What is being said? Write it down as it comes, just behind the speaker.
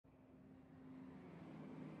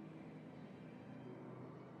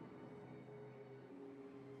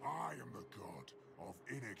I am the god of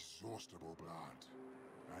inexhaustible blood,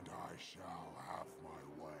 and I shall have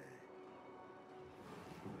my way.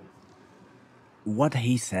 What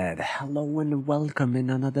he said. Hello and welcome in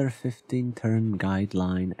another 15-turn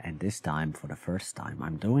guideline, and this time, for the first time,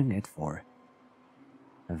 I'm doing it for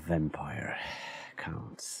a vampire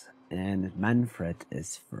counts. And Manfred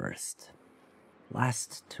is first.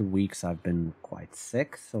 Last 2 weeks I've been quite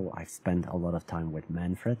sick, so I spent a lot of time with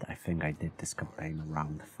Manfred. I think I did this campaign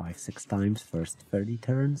around 5-6 times, first 30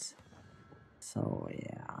 turns. So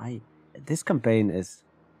yeah, this campaign is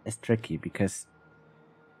tricky because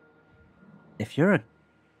if you're a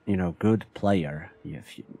good player,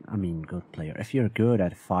 if you're good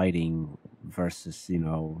at fighting versus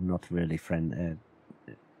not really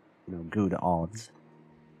good odds,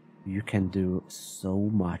 you can do so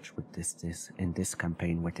much with this in this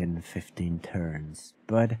campaign within 15 turns.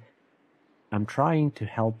 But I'm trying to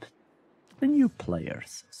help the new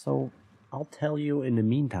players, so I'll tell you in the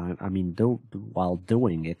meantime. While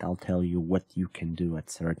doing it, I'll tell you what you can do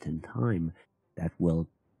at certain time that will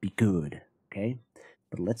be good. Okay,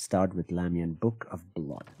 but let's start with Lamian, Book of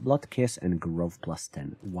Blood, Blood Kiss, and Growth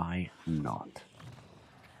 +10. Why not?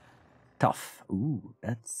 Tough. Ooh,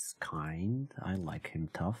 that's kind. I like him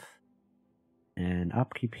tough. And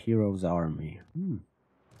upkeep Hero's Army.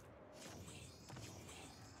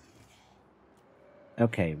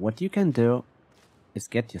 Okay, what you can do is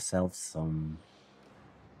get yourself some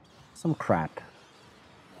crap.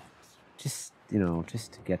 Just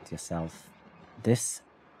to get yourself. This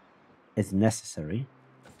is necessary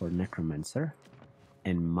for Necromancer.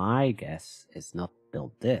 And my guess is not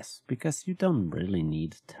build this, because you don't really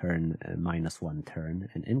need turn -1 turn,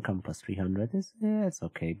 and income +300 is, it's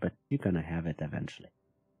okay, but you're gonna have it eventually.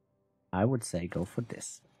 I would say go for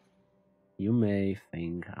this. You may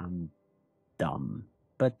think I'm dumb,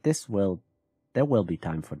 but there will be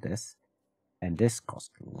time for this, and this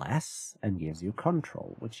costs less and gives you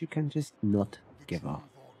control, which you can just not give a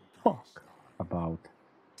fuck about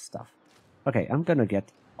stuff. Okay, I'm gonna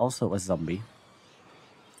get also a zombie,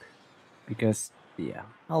 because, yeah,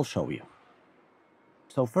 I'll show you.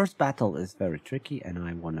 So first battle is very tricky, and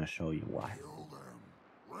I want to show you why.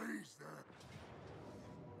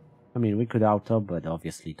 I mean, we could auto, but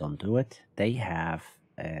obviously don't do it. They have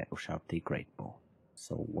Ushabti Great Bow.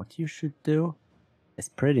 So what you should do is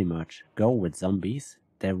pretty much go with zombies.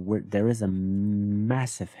 There is a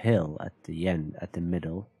massive hill at the end, at the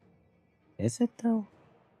middle. Is it though?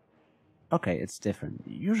 Okay, it's different.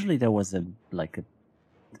 Usually there was a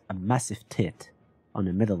massive tit on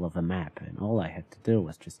the middle of a map, and all I had to do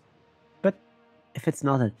was just... But if it's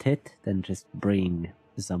not a tit, then just bring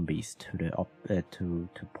zombies to the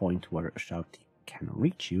to point where Shouty can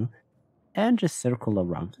reach you, and just circle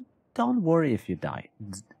around. Don't worry if you die.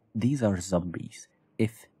 These are zombies.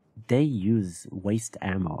 If they use waste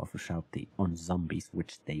ammo of Shouty on zombies,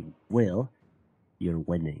 which they will, you're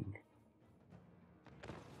winning.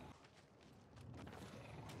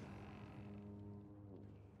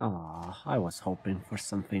 Ah, I was hoping for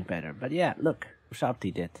something better, but yeah, look,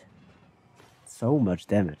 Shouty did so much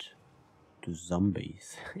damage to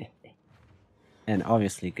zombies. And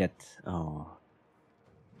obviously get... Oh,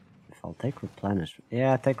 if I'll take replenishment...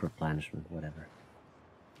 Yeah, take replenishment, whatever.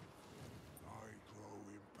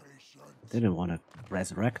 Didn't want to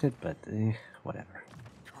resurrect it, but whatever.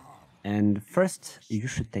 And first, you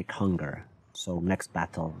should take hunger. So next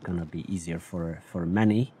battle gonna be easier for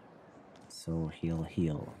many. So he'll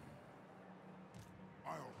heal.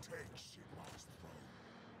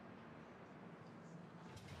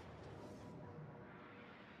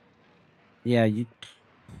 Yeah,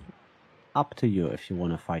 up to you if you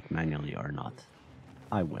want to fight manually or not.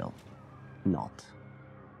 I will not,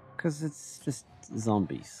 because it's just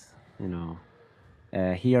zombies,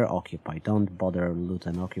 Here, occupy. Don't bother loot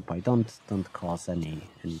and occupy. Don't cause any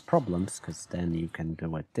problems, because then you can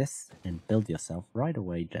do it this and build yourself right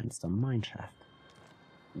away Gemstone Mineshaft,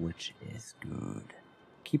 which is good.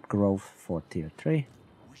 Keep growth for tier 3.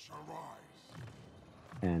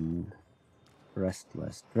 And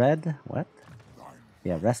Restless Dread. What?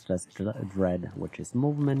 Yeah, Restless Dread, which is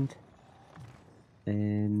movement.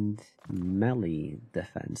 And melee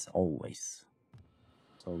defense always.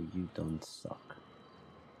 So you don't suck.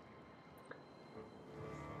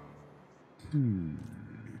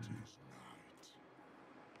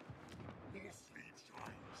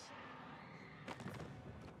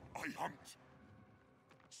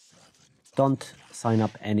 Don't sign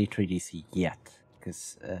up any 3DC yet,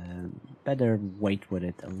 because better wait with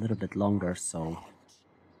it a little bit longer, so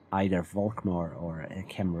either Volkmar or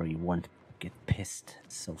Camry won't get pissed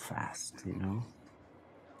so fast,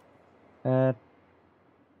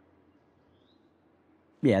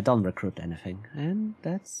 Yeah, don't recruit anything. And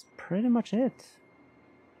that's pretty much it.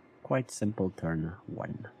 Quite simple turn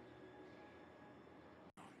 1.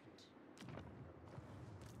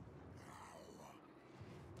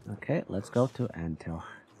 Okay, let's go to Antioch.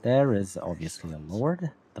 There is obviously a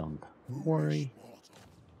lord. Don't worry.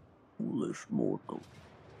 Foolish mortal.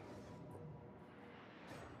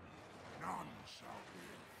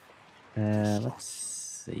 Let's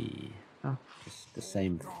see. Oh, just the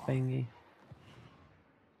same thingy.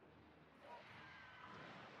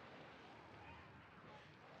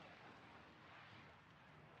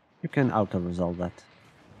 You can auto-resolve that.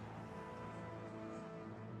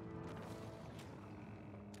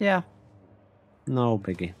 Yeah. No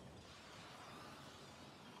biggie.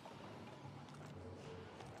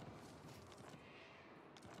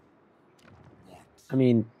 I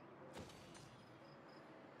mean...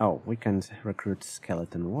 Oh, we can recruit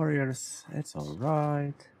skeleton warriors. It's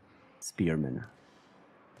alright. Spearmen.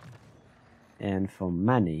 And for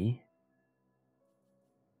money...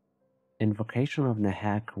 Invocation of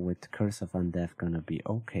Nahak with Curse of Undeath gonna be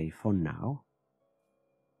okay for now.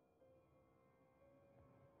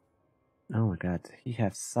 Oh my god, he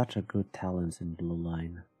has such a good talents in blue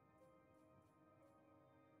line.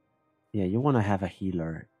 Yeah, you wanna have a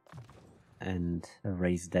healer and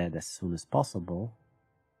raise dead as soon as possible.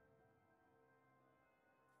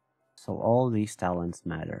 So all these talents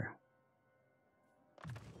matter.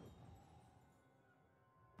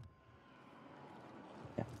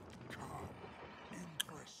 Yeah.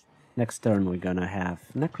 Next turn we're gonna have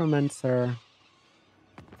Necromancer.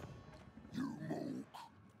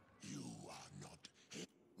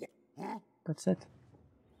 That's it.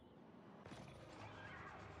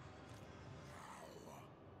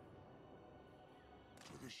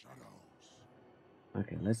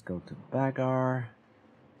 Okay, let's go to Bagar.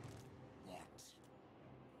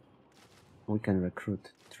 We can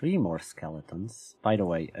recruit 3 more skeletons. By the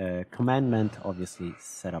way, commandment obviously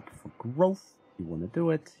set up for growth. You want to do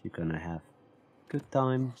it, you're gonna have good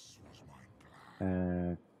time.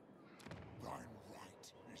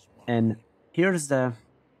 And here's the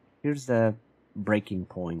breaking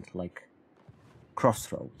point, like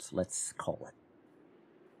crossroads, let's call it.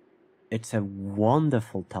 It's a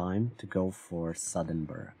wonderful time to go for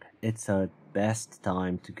Suddenburg. It's a best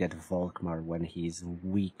time to get Volkmar when he's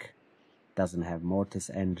weak, doesn't have Mortis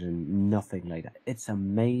engine, nothing like that. It's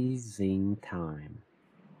amazing time.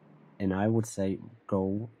 And I would say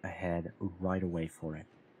go ahead right away for it.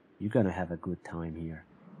 You're gonna have a good time here.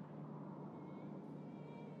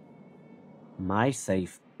 My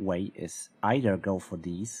safe way is either go for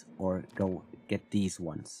these or go get these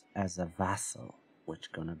ones as a vassal,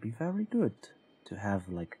 which gonna be very good to have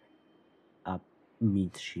like a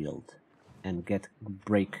meat shield and get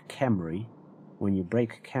break Camry. When you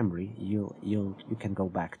break Camry, you can go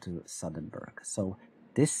back to Suddenburg. So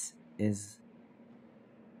this is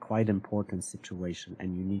quite important situation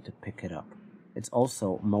and you need to pick it up. It's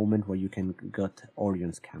also a moment where you can get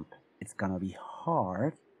Orion's camp. It's gonna be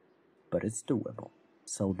hard, but it's doable.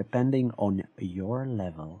 So depending on your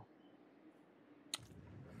level,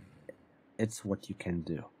 it's what you can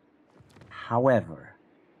do. However,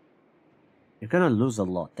 you're gonna lose a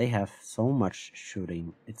lot. They have so much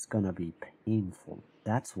shooting, it's gonna be painful.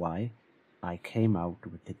 That's why I came out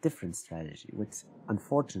with a different strategy, which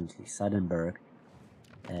unfortunately Suddenburg,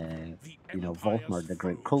 Volkmar, the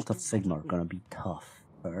Great Cult of Sigmar, are gonna be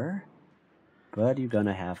tougher, but you're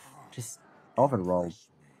gonna have just overall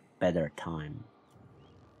better time.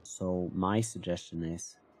 So my suggestion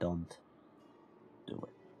is don't do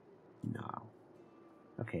it now.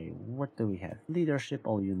 Okay, what do we have? Leadership,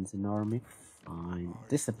 all units in army, fine.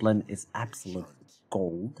 Discipline is absolute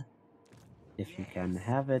gold. If you can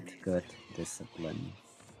have it, good. Discipline.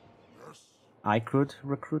 I could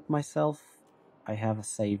recruit myself. I have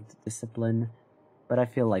saved discipline, but I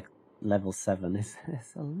feel like level 7 is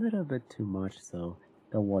a little bit too much, so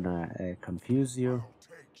don't wanna confuse you.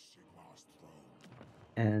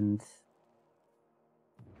 And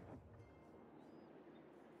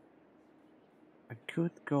I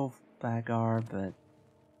could go Bagar, but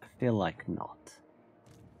I feel like not.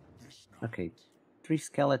 Okay, 3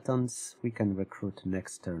 skeletons. We can recruit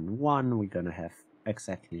next turn 1. We're gonna have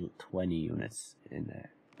exactly 20 units in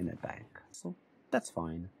a bank, so that's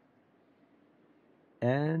fine.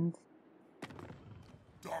 And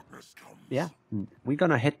yeah, we're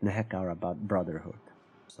gonna hit the heck out about Brotherhood,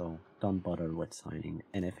 so don't bother with signing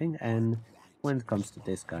anything. And when it comes to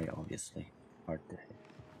this guy, obviously hard to hit.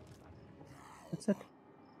 That's it.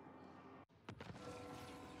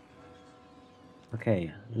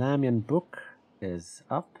 Okay, Lamian Book is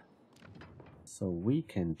up. So we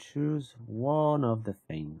can choose one of the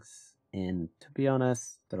things, and to be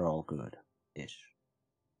honest, they're all good-ish.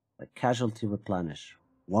 Like casualty replenish,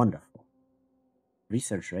 wonderful.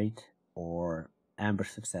 Research rate or amber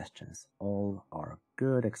success chance, all are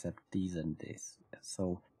good except these and this.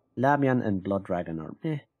 So Lamian and Blood Dragon are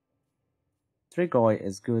meh. Trigoi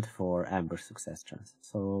is good for amber success chance,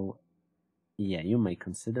 so yeah, you may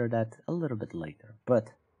consider that a little bit later,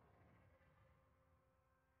 but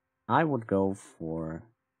I would go for...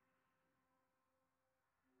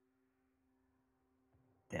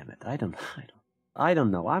 Damn it, I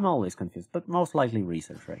don't know. I'm always confused, but most likely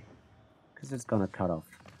research rate, because it's gonna cut off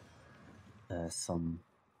some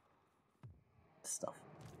stuff.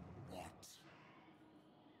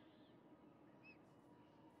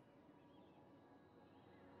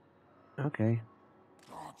 Okay.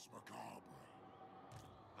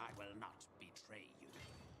 I will not betray you.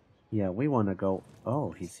 Yeah, we want to go...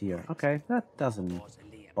 Oh, he's here. Okay, that doesn't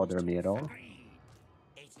bother me at all.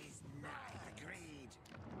 It is not agreed.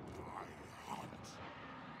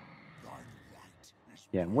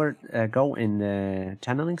 Yeah, we're go in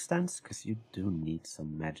channeling stance, because you do need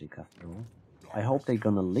some magic after all. I hope they're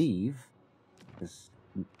gonna leave, because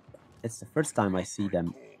it's the first time I see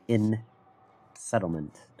them in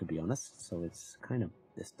settlement, to be honest, so it's kind of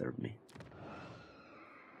disturbed me.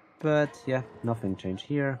 But yeah, nothing changed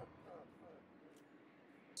here.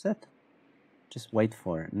 Set. Just wait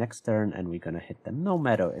for next turn and we're gonna hit them. No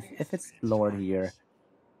matter if it's Lord here,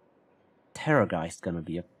 Terrorgeist gonna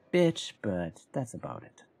be a bitch, but that's about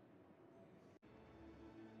it.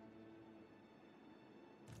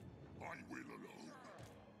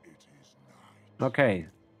 Okay,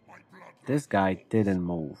 this guy didn't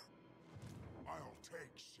move.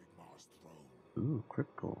 Ooh,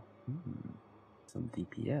 critical. Some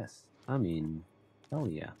DPS. I mean, hell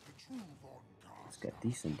yeah. Let's get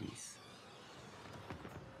decent these.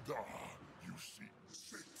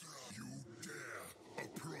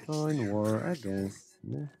 Join war against...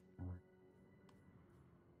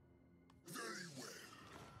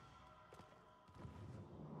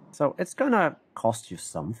 So it's gonna cost you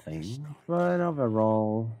something, but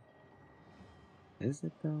overall... Is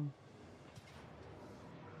it though?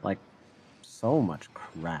 Like, so much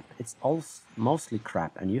crap. It's all mostly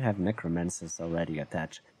crap, and you have necromancers already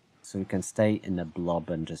attached, so you can stay in a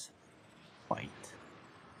blob and just fight.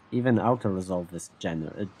 Even auto-resolve is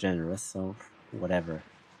generous, so whatever.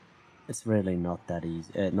 It's really not that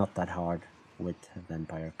easy, not that hard with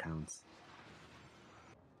vampire counts.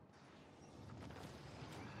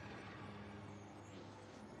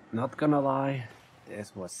 Not gonna lie,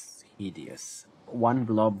 this was hideous. One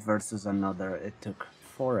blob versus another, it took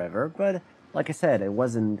forever, but like I said, it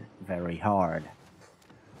wasn't very hard.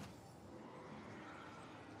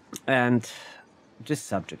 And just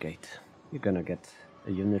subjugate. You're gonna get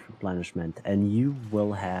a unit replenishment, and you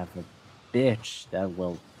will have a bitch that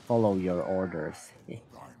will follow your orders.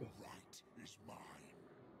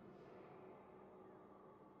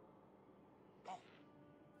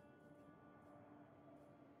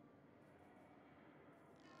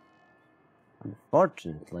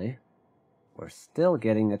 Unfortunately, we're still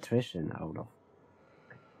getting attrition out of...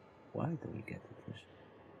 Why do we get attrition?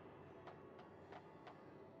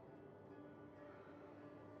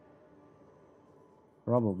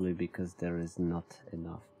 Probably because there is not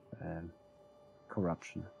enough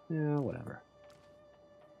corruption. Yeah, whatever.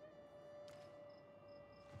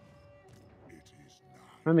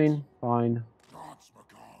 I mean, fine.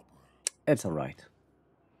 It's alright.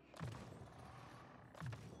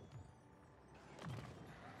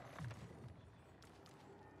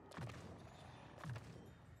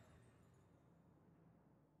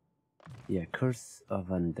 Yeah, Curse of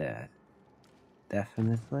Undead.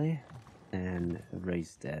 Definitely. And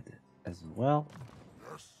Raise Dead as well.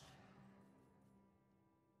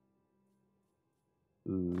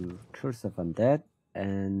 Ooh, Curse of Undead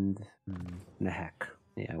and Nahak.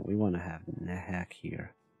 Yeah, we want to have Nahak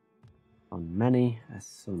here on many as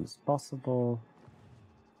soon as possible.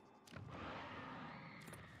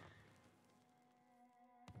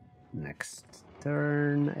 Next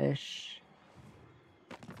turn-ish.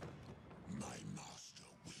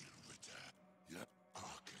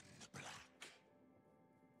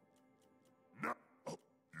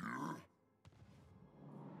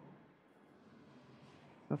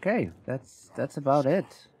 Okay, that's about it.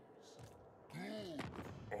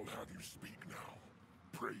 I'll have you speak now.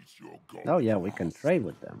 Praise your God. Oh yeah, we can trade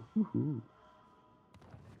with them.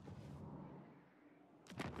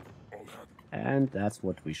 And that's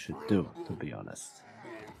what we should do, to be honest.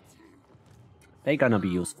 They're gonna be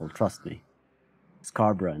useful, trust me.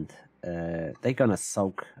 Scarbrand, they're gonna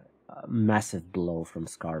soak a massive blow from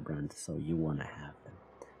Scarbrand, so you want to have them.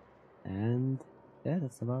 And yeah,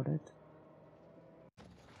 that's about it.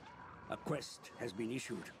 A quest has been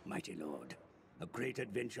issued, mighty lord. A great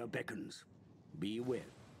adventure beckons. Beware.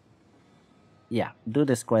 Yeah, do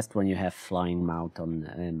this quest when you have Flying Mount on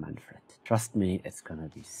Manfred. Trust me, it's gonna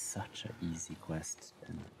be such an easy quest.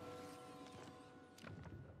 And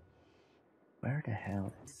where the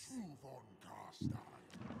hell is... Von Carstein.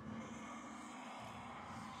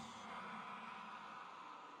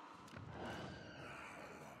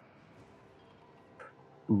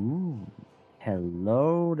 Ooh,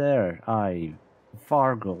 hello there.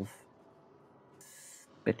 Vargulf.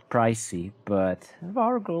 Bit pricey, but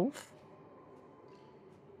Vargulf.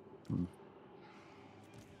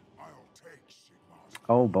 I'll take Sigmar's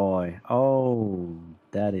Oh boy. Oh,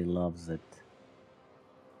 daddy loves it.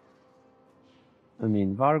 I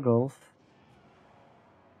mean, Vargulf,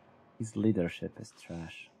 his leadership is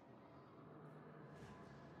trash.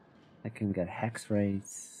 I can get hex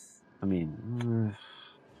rates. I mean,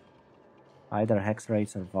 either hex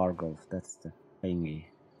rates or Vargulf. That's the thingy.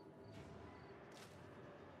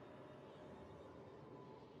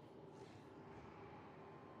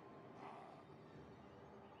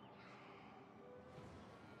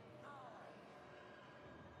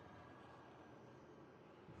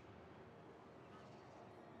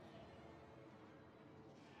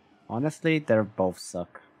 Honestly, they're both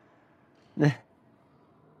suck.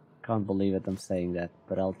 Can't believe it, I'm saying that,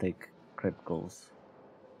 but I'll take Crypt Ghouls.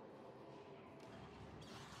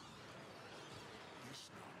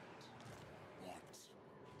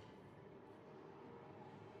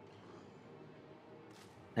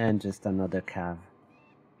 And just another cav.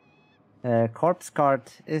 Corpse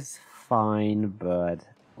Cart is fine, but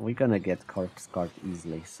we're gonna get Corpse Cart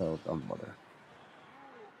easily, so don't bother.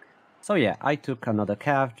 So yeah, I took another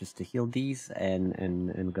cav just to heal these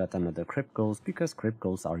and got another Crypt Ghouls because Crypt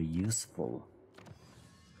Ghouls are useful.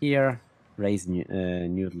 Here, raise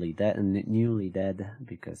newly dead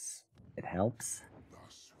because it helps.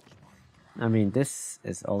 I mean, this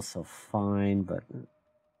is also fine, but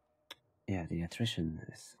yeah, the attrition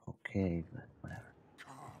is okay, but whatever.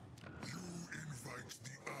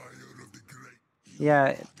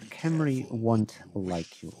 Yeah, Camry won't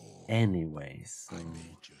like you anyway, so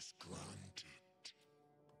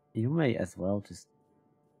you may as well just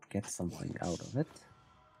get something out of it.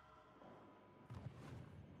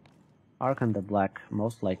 Archon the Black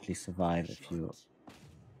most likely survive if you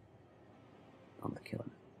don't kill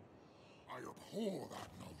him. I abhor that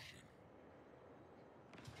notion.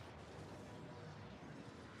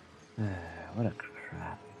 What a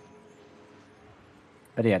crap.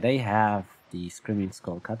 But yeah, they have the Screaming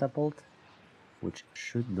Skull Catapult, which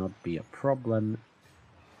should not be a problem.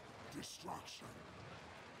 Destruction.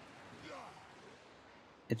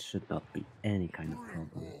 It should not be any kind of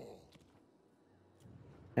problem.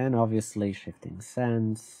 And obviously Shifting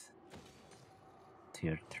Sands,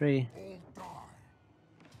 tier 3.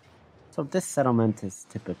 So this settlement is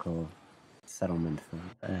typical settlement for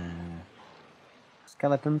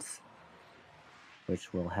skeletons,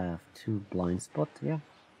 which will have 2 blind spot, yeah.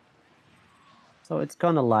 So it's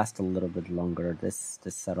gonna last a little bit longer, this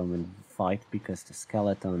settlement fight, because the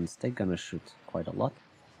skeletons, they're gonna shoot quite a lot.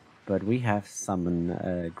 But we have summon,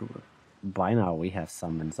 by now we have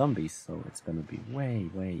summoned zombies, so it's gonna be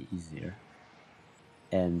way easier.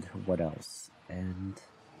 And what else? And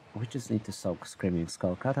we just need to soak Screaming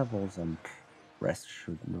Skull Catapults, and rest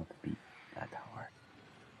should not be that hard.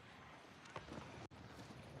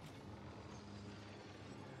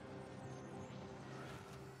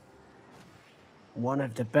 One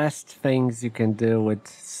of the best things you can do with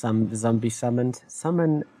some zombie summoned,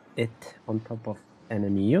 summon it on top of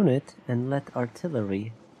enemy unit and let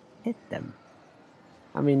artillery hit them.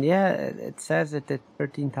 I mean, yeah, it says it did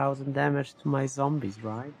 13,000 damage to my zombies,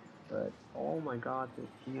 right? But oh my god,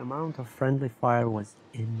 the amount of friendly fire was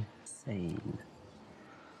insane.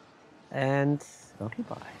 And okay,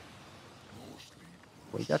 bye.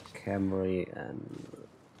 We got Camry and...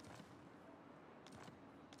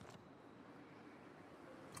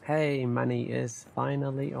 Hey, money is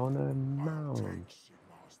finally on a mount.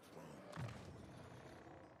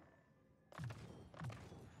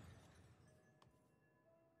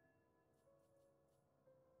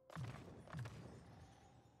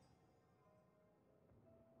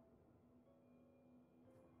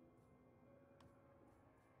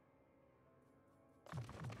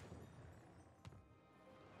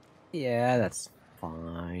 Yeah, that's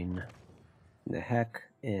fine. The heck,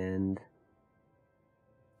 and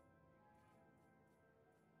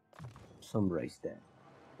some raised dead.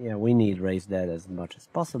 Yeah, we need raised dead as much as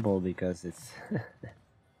possible because it's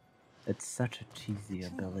It's such a cheesy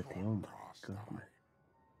ability. Oh my goodness.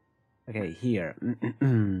 Okay, here.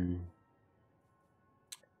 I'm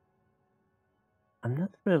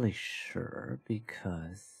not really sure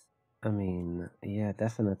because, I mean, yeah,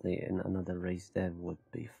 definitely in another race that would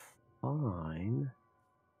be fine.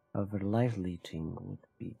 However, life leeching would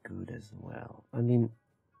be good as well. I mean,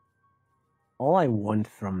 all I want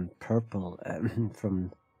from purple,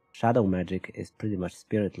 from shadow magic is pretty much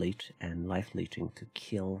spirit leech and life leeching to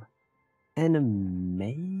kill, and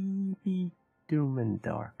maybe doom and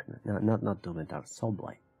dark. No, not doom and dark. Soul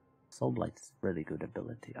blight. Soul blight is a really good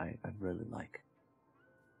ability. I really like.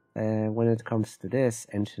 When it comes to this,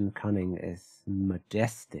 Ancient Cunning is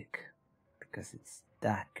majestic because it's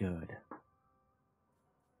that good.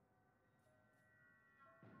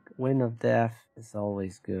 Wind of Death is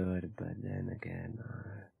always good, but then again,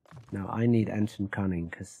 no, I need Ancient Cunning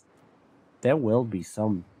because there will be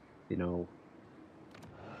some, you know,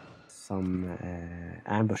 some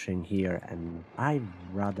ambushing here, and I'd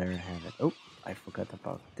rather have it. Oh, I forgot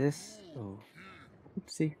about this. Oh,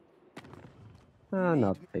 oopsie.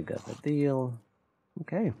 Not big of a deal.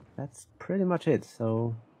 Okay, that's pretty much it.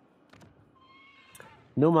 So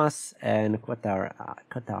Numas and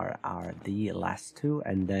Qatar are the last two,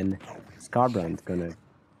 and then Scarbrand's gonna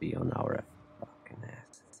be on our fucking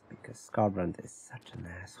asses because Scarbrand is such an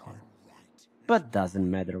asshole. But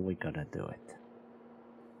doesn't matter, we gotta do it.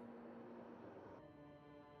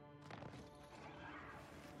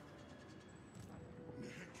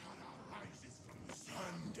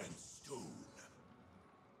 Sand and stone.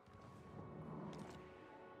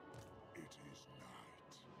 It is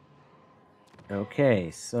night.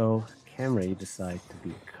 Okay, so Camry decide to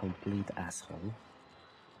be a complete asshole.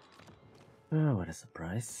 Oh, what a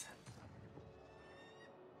surprise.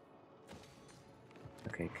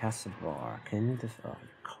 Okay, Cassavar, can you oh, you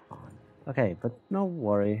can't. Okay, but no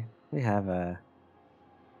worry, we have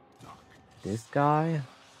this guy,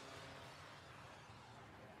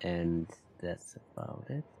 and that's about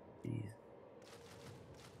it. He's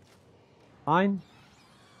fine.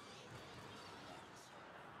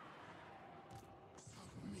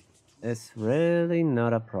 It's really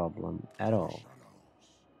not a problem at all.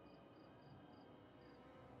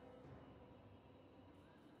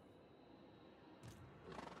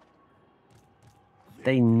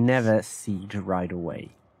 They never siege right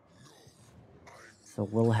away. So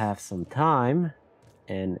we'll have some time,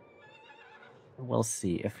 and we'll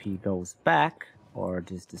see if he goes back or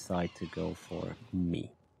just decide to go for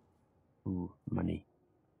me. Ooh, money.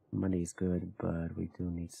 Money is good, but we do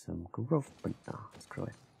need some growth. But no, screw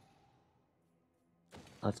it.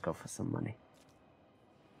 Let's go for some money.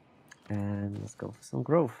 And let's go for some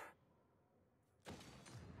growth.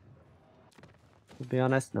 To be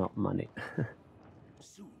honest, no, money.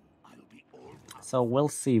 So we'll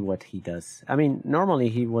see what he does. I mean, normally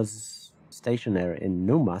he was stationary in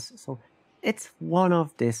Numas, so it's one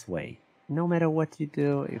of this way. No matter what you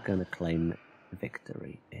do, you're gonna claim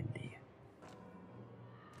victory in the end.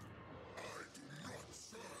 I do not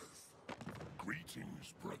serve.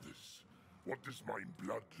 Greetings, brothers. What does my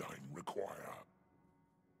bloodline require?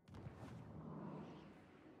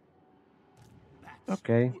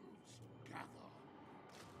 Okay.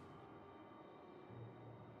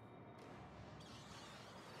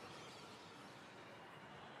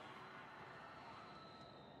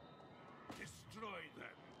 Destroy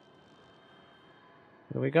them.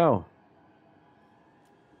 Here we go.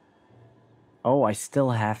 Oh, I still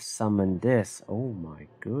have summoned this. Oh my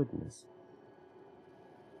goodness.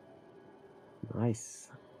 Nice.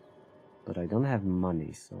 But I don't have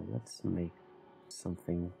money, so let's make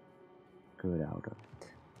something good out of it.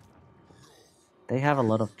 They have a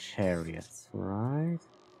lot of chariots, right?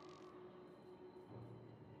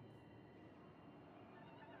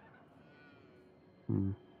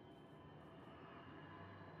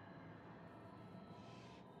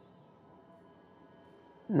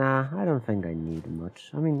 Nah, I don't think I need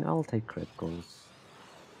much. I mean, I'll take criticals.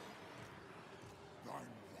 Thine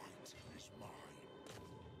right is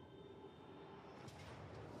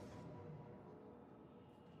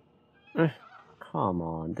mine. Come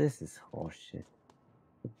on, this is horseshit.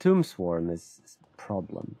 The Tomb Swarm is a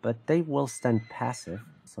problem, but they will stand passive,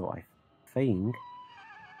 so I think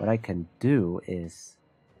what I can do is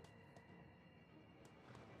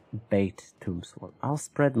bait Tomb Swarm. I'll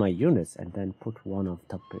spread my units and then put one on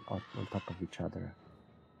top of each other.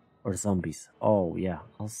 Or zombies. Oh yeah,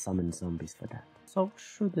 I'll summon zombies for that. So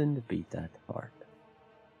shouldn't be that hard.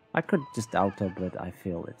 I could just auto, but I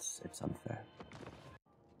feel it's unfair.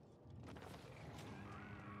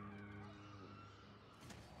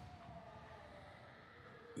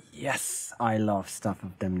 Yes, I love Staff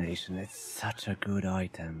of Damnation. It's such a good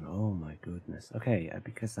item. Oh my goodness. Okay,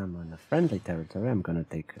 because I'm on a friendly territory, I'm gonna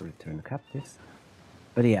take return captives.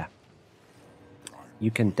 But yeah,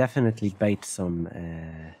 you can definitely bait some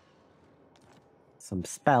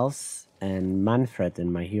spells, and Manfred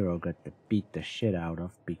and my hero got beat the shit out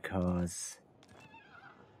of because...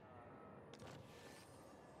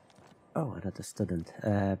 Oh, another student.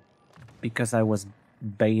 Because I was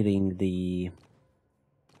baiting the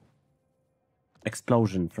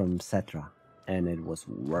explosion from Cetra, and it was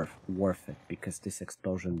worth it, because this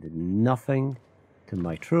explosion did nothing to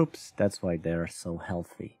my troops. That's why they're so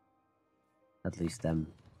healthy. At least them,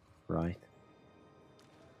 right?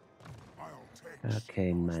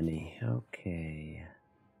 Okay, Manny. Okay.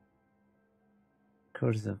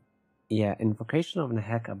 Curse of... Yeah, Invocation of the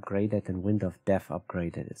Heck upgraded and Wind of Death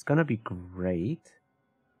upgraded. It's gonna be great.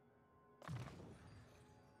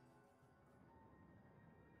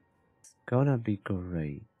 It's gonna be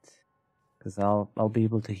great. Because I'll be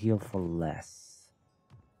able to heal for less.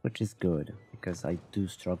 Which is good, because I do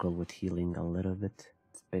struggle with healing a little bit.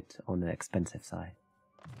 It's a bit on the expensive side.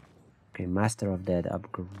 Okay, Master of Dead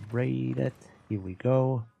upgraded. Here we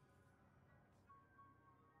go.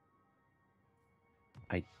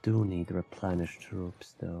 I do need replenish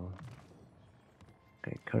troops though.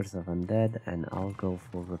 Okay, Curse of Undead, and I'll go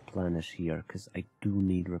for replenish here, because I do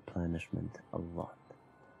need replenishment a lot.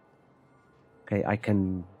 Okay, I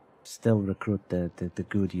can still recruit the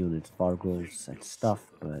good units, Vargul's and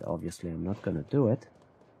stuff, but obviously I'm not gonna do it.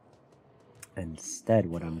 Instead,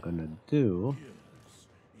 what I'm gonna do...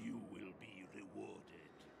 You will be rewarded.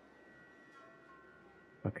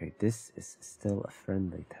 Okay, this is still a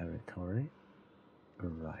friendly territory.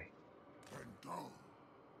 Right. Then go.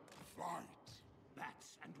 Fight.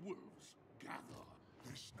 Bats and wolves gather.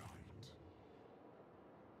 This night.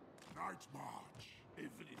 Night march.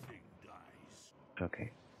 Everything dies.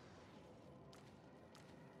 Okay.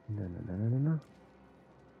 No.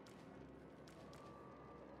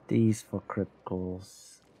 These for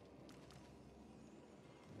criticals.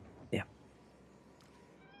 Yeah.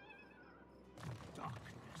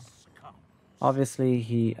 Darkness comes. Obviously,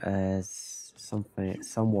 he has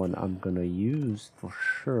someone I'm gonna use for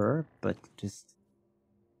sure, but just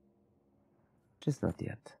not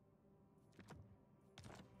yet.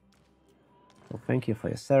 Well, thank you for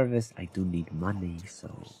your service. I do need money,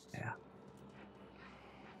 so yeah.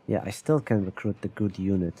 Yeah, I still can recruit the good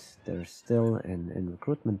units. They're still in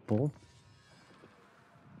recruitment pool.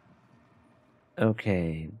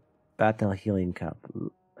 Okay, Battle Healing Cup.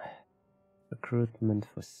 Recruitment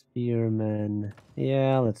for Spearmen.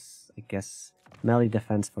 Yeah, let's, I guess, melee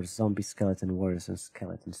defense for zombie skeleton warriors and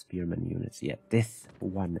skeleton spearmen units. Yeah, this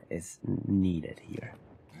one is needed here.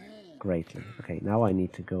 Greatly. Okay, now I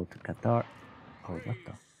need to go to Qatar. Oh, what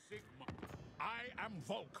the? Sigma. I am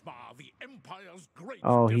Volkmar, the Empire's great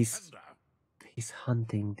Oh, defender. he's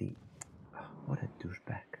hunting the... Oh, what a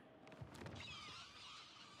douchebag.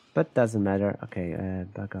 But doesn't matter. Okay,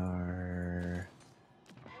 Bagar...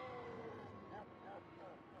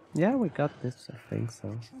 Yeah, we got this, I think so.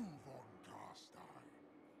 True von Carstein.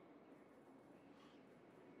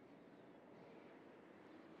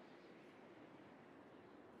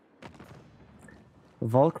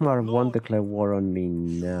 Volkmar won't declare war on me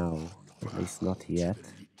now. At least not yet.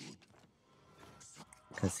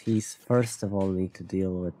 Because he's first of all need to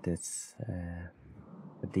deal with this,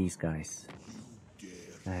 with these guys.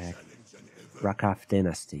 Rakaf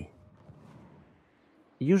Dynasty.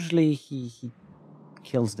 Usually he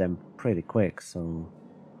kills them pretty quick, so...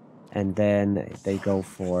 And then they go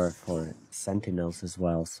for sentinels as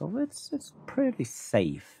well, so it's pretty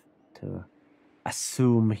safe to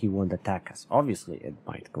assume he won't attack us. Obviously, it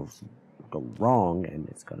might go wrong, and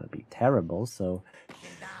it's gonna be terrible, so...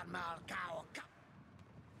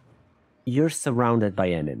 You're surrounded by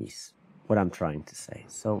enemies, what I'm trying to say.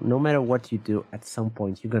 So no matter what you do, at some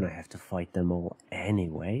point you're gonna have to fight them all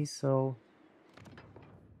anyway, so...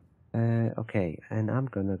 okay, and I'm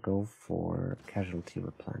gonna go for casualty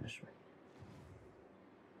replenishment.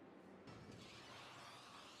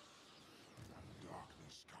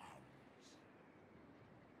 Darkness comes.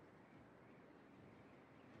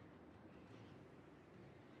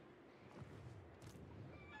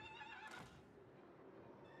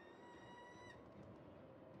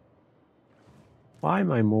 Why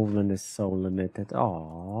my movement is so limited?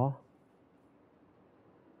 Aww.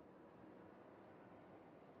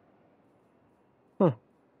 Huh.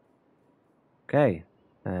 Okay.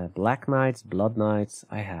 Black Knights, Blood Knights.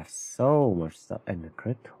 I have so much stuff. And the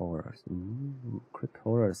Crypt Horrors. Crypt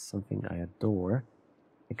Horror is something I adore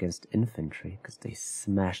against infantry, because they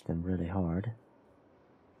smash them really hard.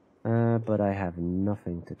 But I have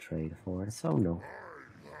nothing to trade for, so no.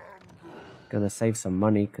 Gonna save some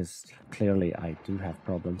money, because clearly I do have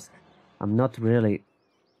problems. I'm not really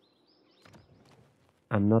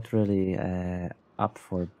up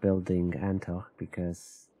for building Antoch,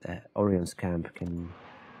 because Orion's camp can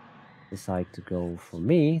decide to go for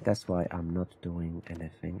me. That's why I'm not doing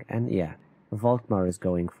anything. And yeah, Volkmar is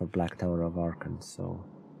going for Black Tower of Archon, so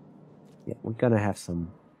yeah, we're gonna have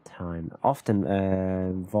some time. Often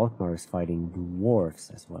Volkmar is fighting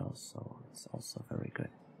dwarves as well, so it's also very good.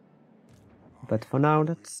 But for now,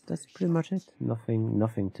 that's pretty much it.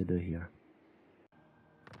 Nothing to do here.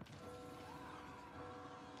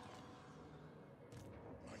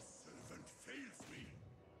 My servant fails me.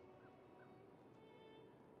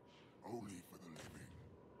 Only for the living,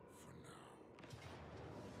 for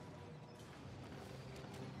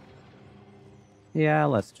now. Yeah,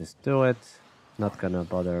 let's just do it. Not gonna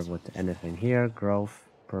bother with anything here. Growth,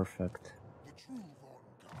 perfect. The true von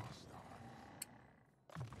Carstein.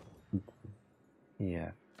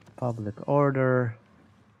 Yeah, public order.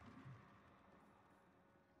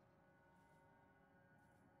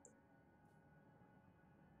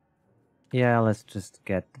 Yeah, let's just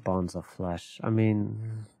get Bonds of Flesh. I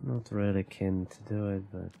mean, not really keen to do it,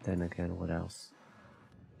 but then again, what else?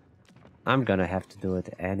 I'm gonna have to do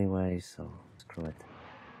it anyway, so screw it.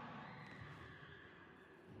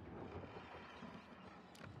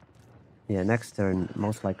 Yeah, next turn,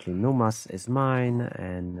 most likely Numas is mine,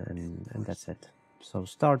 and that's it. So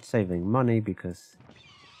start saving money, because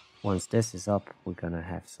once this is up, we're gonna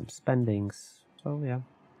have some spendings. So yeah,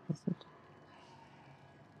 that's it.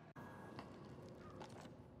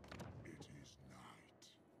 It is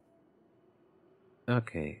night.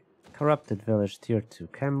 Okay, Corrupted Village Tier 2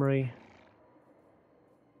 Camry.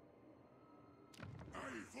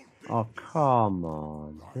 Oh, come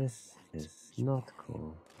on, this is not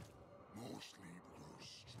cool.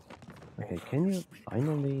 Okay, can you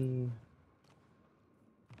finally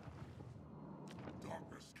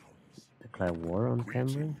declare war on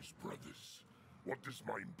Camry? Greetings, brothers. What does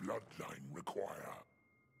my bloodline require?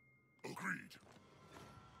 Agreed.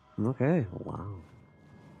 Okay, wow,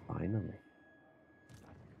 finally.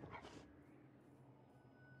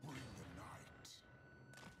 Bring the night.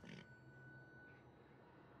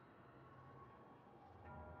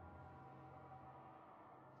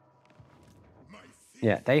 My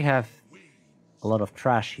Yeah, they have a lot of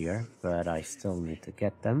trash here, but I still need to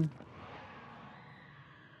get them.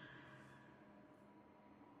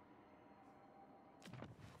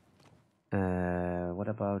 What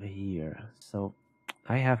about here? So,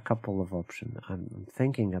 I have a couple of options. I'm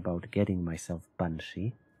thinking about getting myself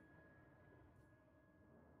Banshee.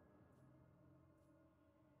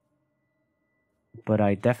 But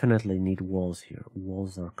I definitely need walls here.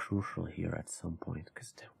 Walls are crucial here at some point,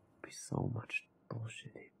 because there will be so much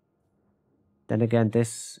bullshit here. Then again,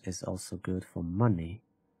 this is also good for money.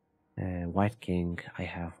 White King, I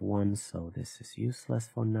have one, so this is useless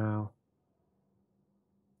for now.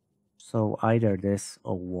 So either this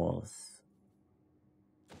or walls.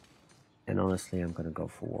 And honestly, I'm gonna go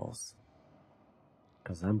for walls.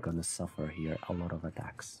 Because I'm gonna suffer here a lot of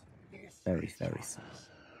attacks. Very, very soon.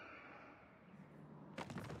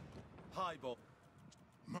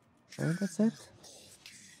 And that's it.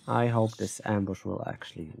 I hope this ambush will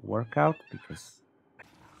actually work out, because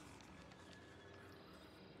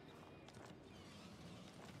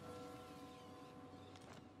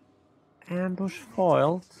ambush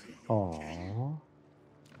foiled. Aww.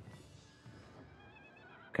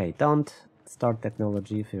 Okay, don't start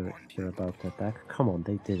technology if you're about to attack. Come on,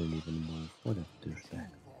 they didn't even move. What a douchebag.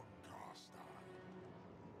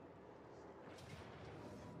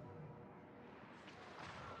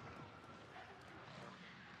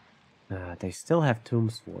 They still have Tomb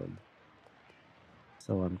Swarm.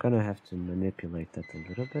 So I'm gonna have to manipulate that a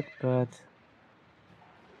little bit, but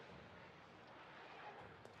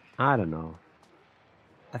I don't know.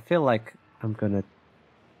 I feel like I'm gonna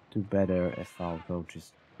do better if I'll go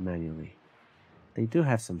just manually. They do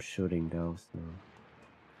have some shooting though, so...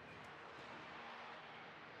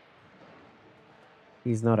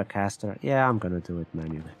 He's not a caster. Yeah, I'm gonna do it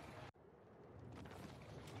manually.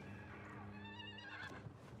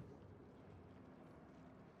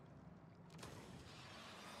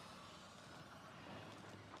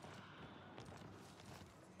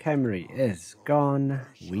 Camry is gone.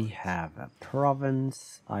 We have a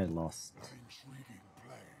province. I lost.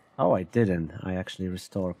 Oh, I didn't. I actually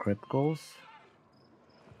restore crypt goals.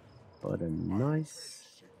 But a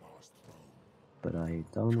nice. But I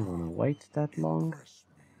don't want to wait that long.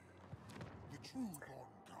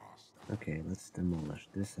 Okay, let's demolish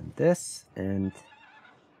this and this, and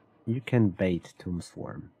you can bait Tomb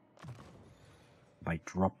Swarm by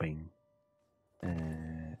dropping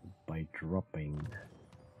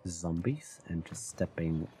zombies and just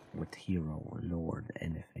stepping with hero or lord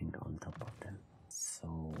anything on top of them.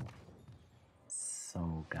 So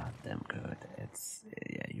goddamn good. It's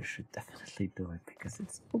yeah, you should definitely do it because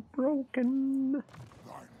it's so broken. Thy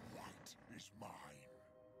might is mine.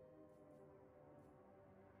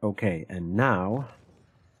 Okay, and now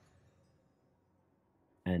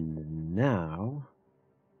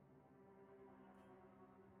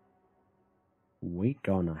we're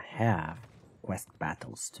gonna have quest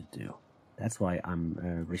battles to do. That's why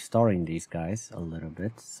I'm restoring these guys a little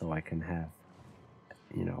bit so I can have,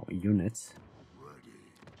 you know, units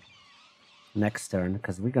next turn,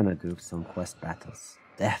 because we're gonna do some quest battles.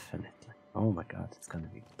 Definitely. Oh my god, it's gonna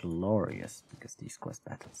be glorious because these quest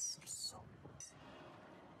battles are so easy.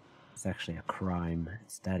 It's actually a crime.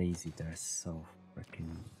 It's that easy. They're so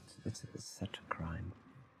freaking. It's such a crime.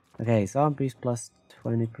 Okay, zombies plus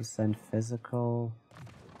 20% physical.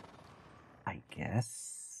 I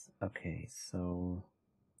guess. Okay, so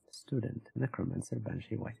student, necromancer,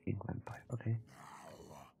 banshee, white king, vampire. Okay.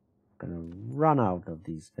 Gonna run out of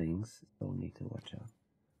these things, so need to watch out.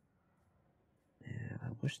 Yeah, I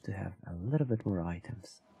wish to have a little bit more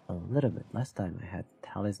items. A little bit. Last time I had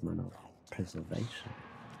talisman of preservation.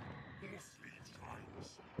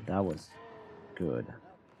 But that was good.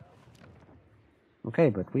 Okay,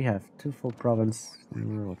 but we have 2 full province.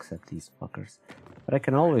 We'll accept these fuckers. But I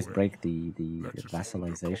can always break the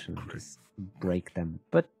vassalization and just break them.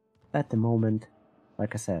 But at the moment,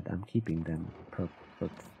 like I said, I'm keeping them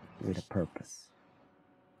with a purpose.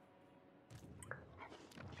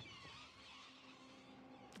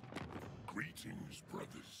 Greetings,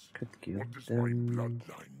 brothers. Could give What does my them...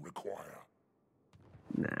 bloodline require?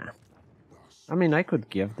 Nah. I mean, I could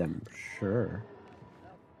give them, sure.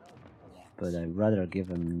 But I'd rather give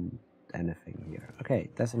them anything here. Okay,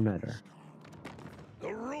 doesn't matter.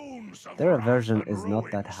 The runes of Their wrath aversion and is not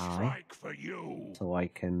ruin that high, strike for you. so I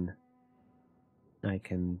can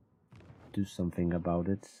do something about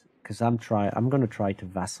it. Because I'm gonna try to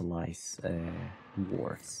vassalize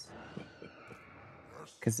dwarves.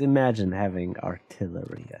 Because imagine having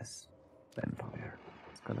artillery as vampire.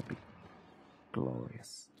 It's gonna be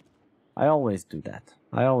glorious. I always do that.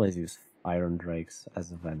 I always use iron drakes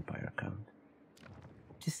as a vampire count.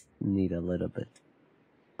 Just need a little bit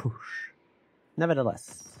push.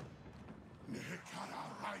 Nevertheless.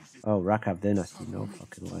 Oh, Rakav Dynasty, no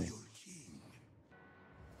fucking way.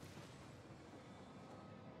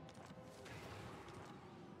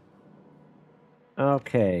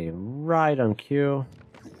 Okay, right on cue.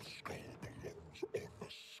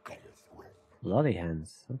 Bloody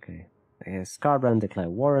hands, okay. Scarbrand declared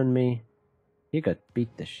war on me. He got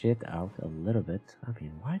beat the shit out a little bit. I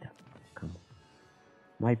mean, why the fuck?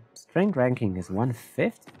 My strength ranking is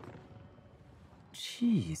 1/5?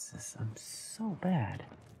 Jesus, I'm so bad.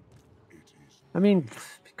 I mean,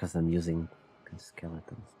 because I'm using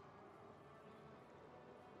skeletons.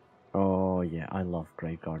 Oh yeah, I love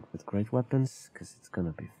Great Guard with great weapons, because it's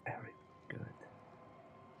gonna be very good.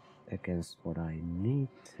 Against what I need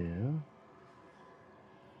to.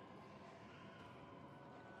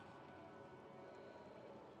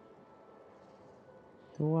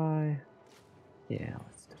 Do I? Yeah,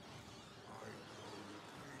 let's do it.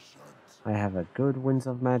 I have a good Winds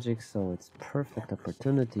of Magic, so it's perfect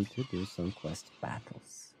opportunity to do some quest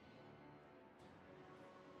battles.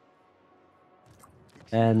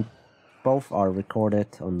 And both are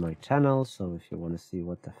recorded on my channel, so if you want to see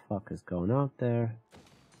what the fuck is going out there,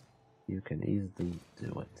 you can easily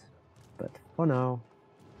do it. But for now,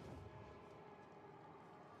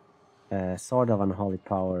 Sword of Unholy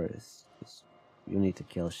Power is you need to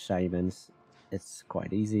kill shamans. It's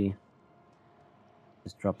quite easy.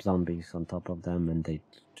 Just drop zombies on top of them and they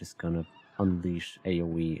just gonna unleash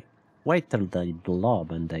AoE. Wait till they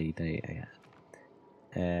blob and they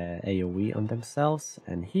AoE on themselves.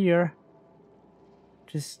 And here,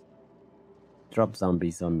 just drop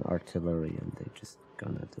zombies on artillery and they just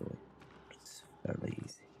gonna do it. It's fairly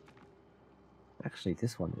easy. Actually,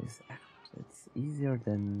 this one is it's easier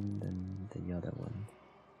than the other one.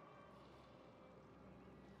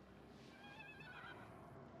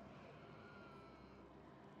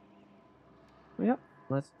 Yep,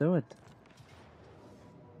 let's do it.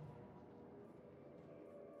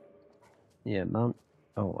 Yeah, mount.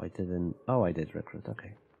 Oh, I didn't. Oh, I did recruit.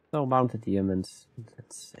 Okay. So mounted humans.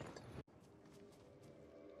 That's it.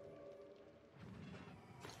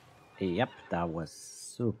 Yep, that was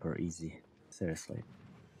super easy. Seriously.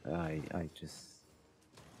 I just.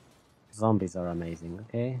 Zombies are amazing,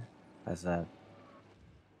 okay? As a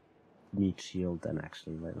meat shield than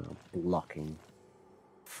actually like a blocking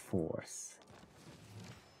force.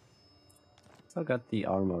 So I got the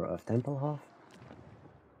armor of Templehof.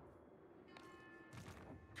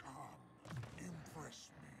 Come, impress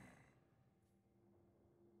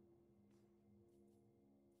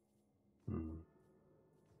me.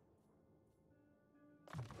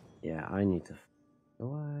 Yeah, I need to.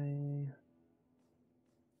 Do I?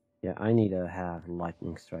 Yeah, I need to have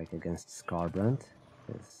lightning strike against Scarbrand,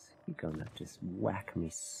 because he's gonna just whack me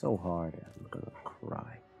so hard I'm gonna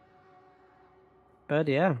cry. But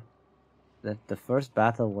yeah, the first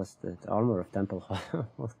battle was the armor of Templehof.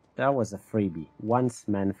 That was a freebie. Once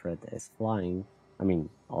Manfred is flying, I mean,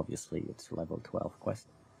 obviously it's level 12 quest,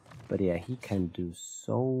 but yeah, he can do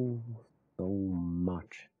so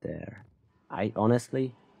much there. I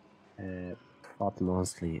honestly fought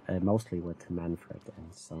mostly with Manfred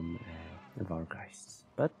and some Vargeists.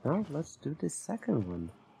 But now let's do this second one.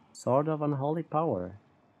 Sword of Unholy Power.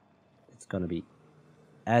 It's gonna be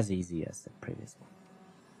as easy as the previous one.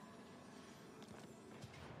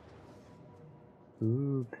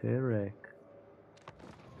 Ooh, Pyrrhic.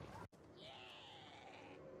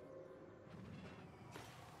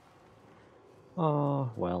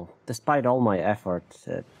 Oh, well, despite all my efforts,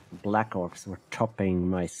 Black Orcs were chopping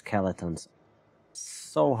my skeletons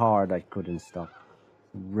so hard I couldn't stop.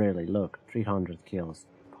 Really, look, 300 kills.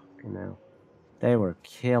 Fucking hell. They were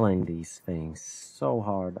killing these things so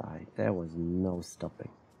hard, there was no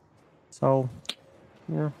stopping. So,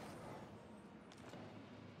 yeah.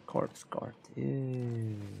 Corpse guard.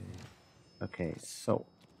 Yeah. Okay, so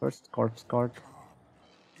first corpse guard.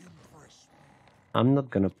 I'm not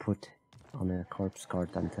gonna put on a corpse guard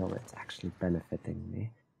until it's actually benefiting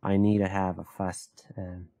me. I need to have a fast,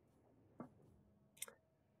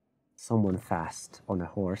 someone fast on a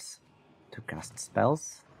horse to cast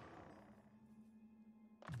spells.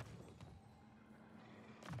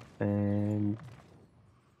 And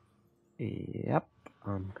yep,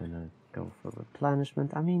 I'm gonna go for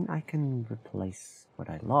replenishment. I mean, I can replace what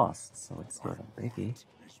I lost, so it's not a biggie.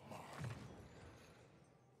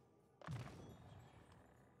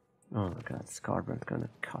 Oh my god, Scarbrand's gonna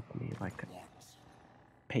cut me like a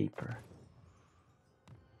paper.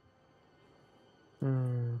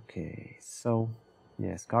 Okay, so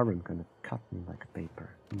yeah, Scarbrand's gonna cut me like a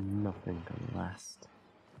paper. Nothing gonna last.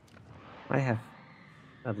 I have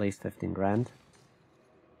at least 15 grand.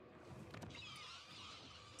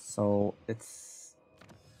 So it's...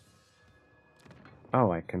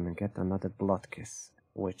 Oh, I can get another Blood Kiss,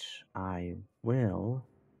 which I will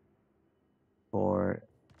for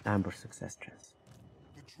Amber Success chance.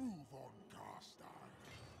 The true von Carstein.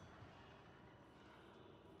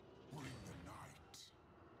 Bring the night.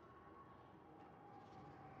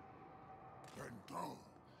 Then go.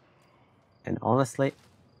 And honestly,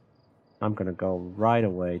 I'm gonna go right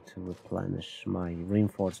away to replenish my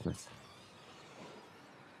reinforcements.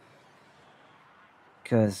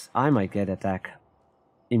 Because I might get attack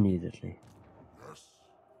immediately. Yes.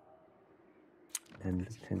 And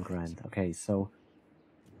 10 grand. Okay, so...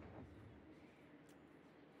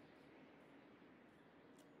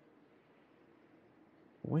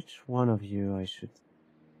 Which one of you I should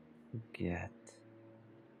get?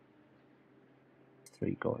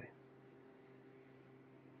 Strigoi.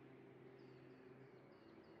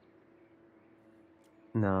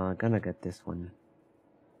 No, I'm gonna get this one.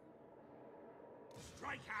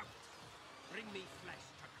 Strike out! Bring me flesh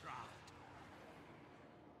to craft.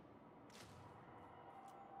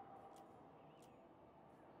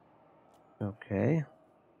 Okay.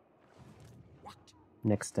 What?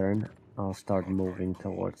 Next turn, I'll start moving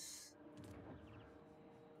towards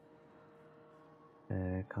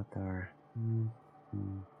Qatar.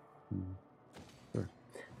 Sure.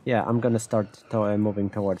 Yeah, I'm gonna start moving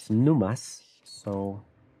towards Numas. So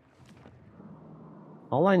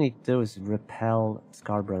all I need to do is repel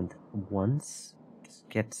Scarbrand once, just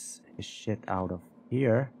gets his shit out of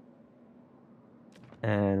here,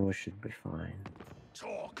 and we should be fine.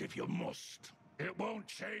 Talk if you must. It won't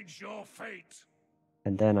change your fate.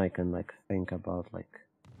 And then I can like think about like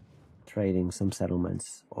trading some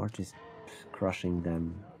settlements or just crushing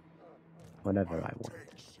them, whatever I want.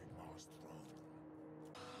 Take Sigmar's throne.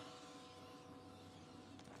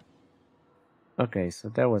 Okay, so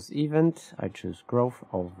there was event. I choose growth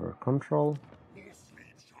over control. More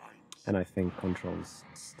fleet shines. And I think control is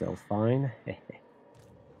still fine.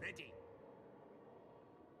 Ready.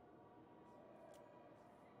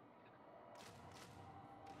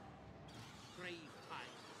 Grave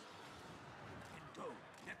times. And go,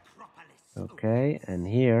 Necropolis. Okay, and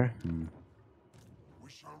here... We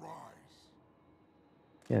shall rise.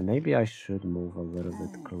 Yeah, maybe I should move a little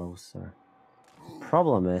bit closer.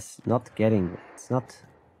 Problem is not getting... It's not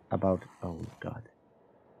about... Oh god.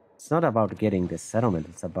 It's not about getting the settlement,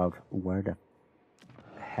 it's about where the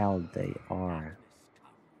hell they are.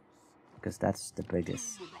 Because that's the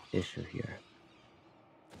biggest issue here.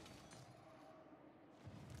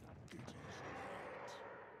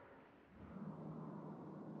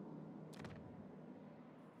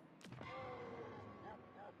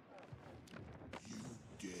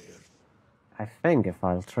 I think if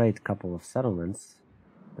I'll trade a couple of settlements,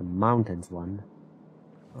 the mountains one,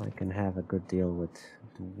 I can have a good deal with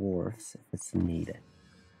dwarves if it's needed.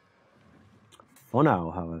 For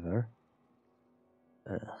now, however,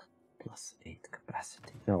 +8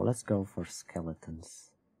 capacity. No, let's go for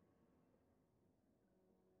skeletons.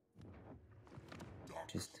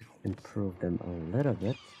 Just to improve them a little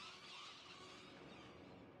bit.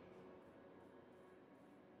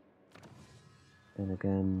 Then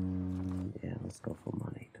again, yeah, let's go for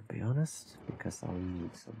money, to be honest, because I'll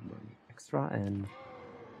need some money extra, and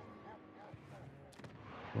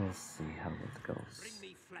we'll see how it goes. Bring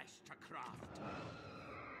me flesh to craft.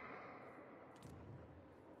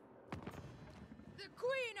 The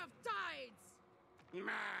Queen of Tides!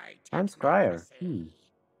 My I'm Scryer.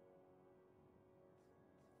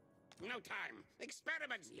 No time.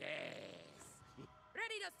 Experiments. Yes.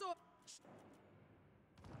 Ready to soar!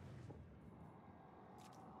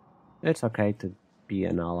 It's okay to be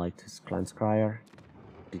an ally to Clan Scryer,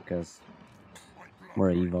 because we're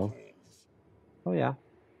evil. Oh yeah.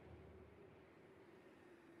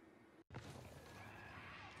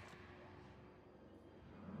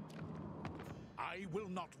 I will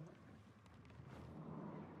not.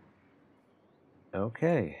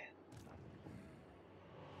 Okay.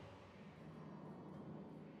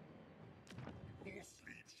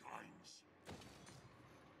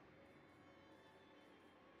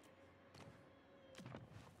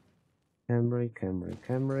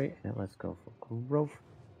 Camry, and let's go for growth.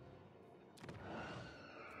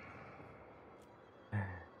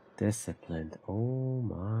 Disciplined. Oh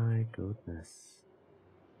my goodness.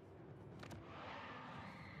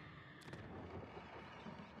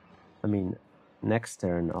 I mean, next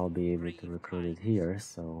turn I'll be able to recruit it here,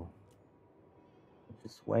 so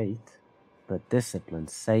just wait. But discipline,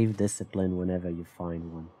 save discipline whenever you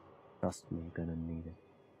find one. Trust me, you're gonna need it.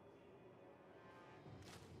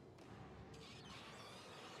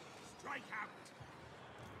 Strike out!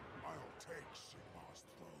 I'll take Sigmar's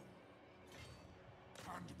throne.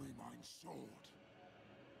 Hand me mine sword.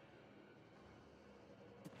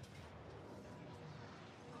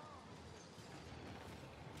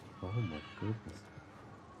 Oh my goodness.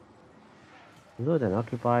 Loot and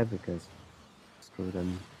occupy because screw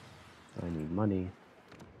them. I need money.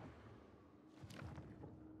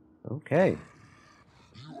 Okay.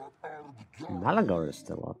 Malagor is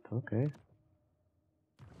still up, okay.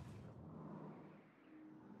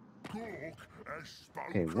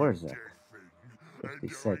 Okay, where's that?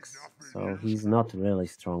 56. So he's not really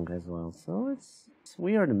strong as well. So it's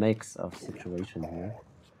weird mix of situation here.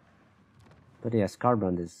 But yeah,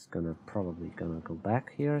 Scarbrand is probably gonna go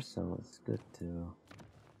back here, so it's good to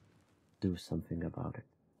do something about it.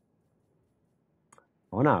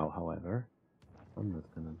 For now, however, I'm not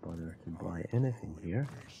gonna bother to buy anything here.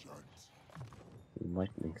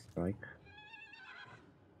 Lightning strike.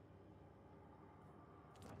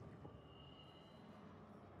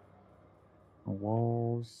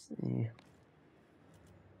 Walls.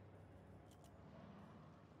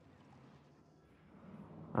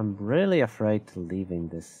 I'm really afraid to leaving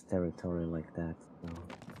this territory like that. So.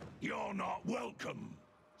 You're not welcome,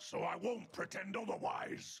 so I won't pretend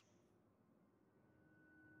otherwise.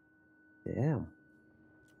 Damn.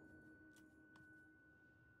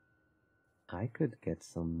 I could get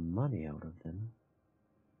some money out of them.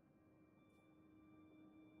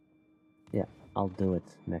 Yeah, I'll do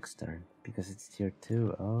it next turn, because it's tier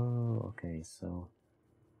 2. Oh, okay, so...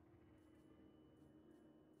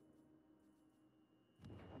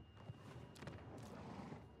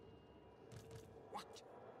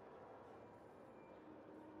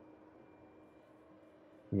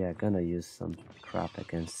 Yeah, gonna use some crap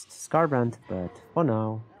against Scarbrand, but for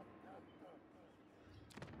now...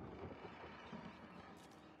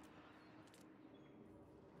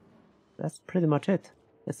 That's pretty much it.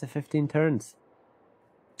 It's the 15 turns.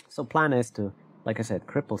 So plan is to, like I said,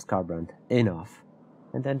 cripple Scarbrand enough,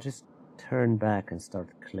 and then just turn back and start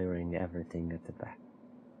clearing everything at the back.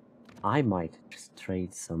 I might just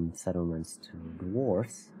trade some settlements to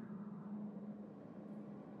dwarves.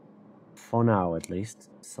 For now, at least,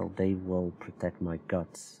 so they will protect my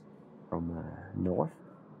guts from north.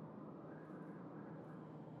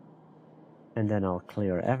 And then I'll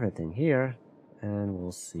clear everything here, and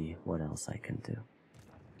we'll see what else I can do.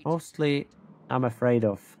 Mostly, I'm afraid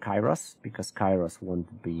of Kairos, because Kairos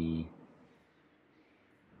won't be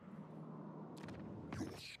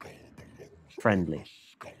friendly.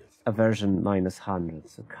 Aversion -100,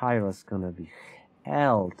 so Kairos gonna be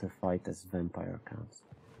hell to fight as vampire counts.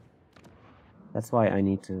 That's why I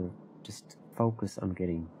need to just focus on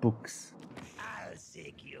getting books.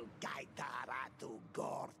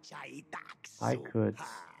 I could...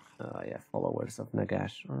 yeah, followers of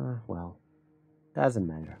Nagash. Well, doesn't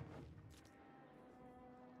matter.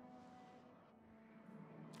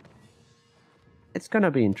 It's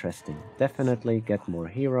gonna be interesting. Definitely get more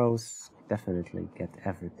heroes. Definitely get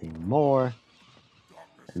everything more.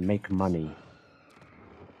 And make money.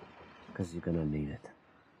 Because you're gonna need it.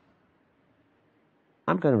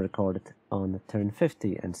 I'm gonna record it on turn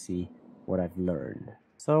 50 and see what I've learned.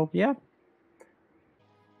 So, yeah.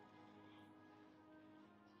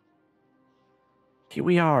 Here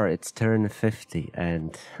we are, it's turn 50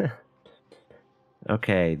 and...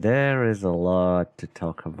 okay, there is a lot to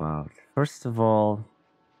talk about. First of all,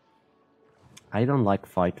 I don't like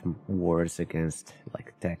fighting wars against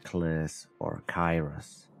like Teclis or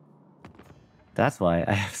Kairos. That's why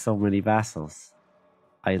I have so many vassals.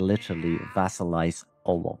 I literally vassalize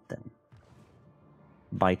all of them.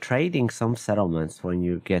 By trading some settlements when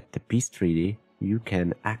you get the peace treaty, you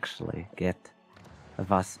can actually get a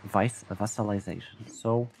vassalization.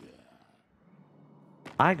 So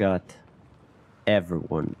I got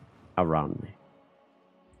everyone around me.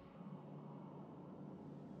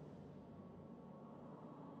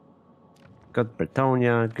 Got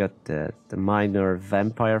Bretonia, got the minor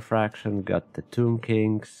vampire faction, got the Tomb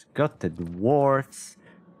Kings, got the dwarfs,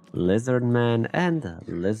 Lizardman and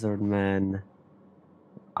Lizardman.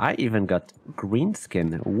 I even got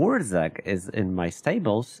Greenskin. Wurzak is in my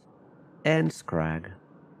stables, and Scrag.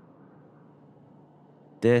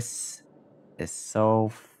 This is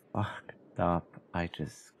so fucked up. I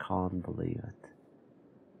just can't believe it.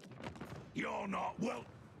 You're not well.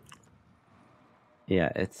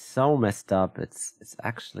 Yeah, it's so messed up. It's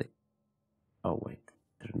actually... oh wait,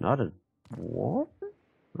 they're not a war?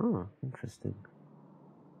 Oh, interesting.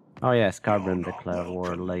 Oh yeah, Scarbran declared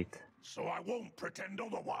war late. So I won't pretend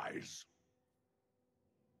otherwise.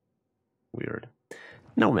 Weird.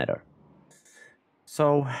 No matter.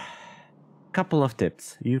 So, couple of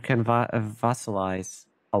tips. You can vassalize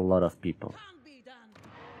a lot of people.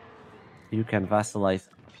 You can vassalize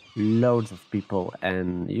loads of people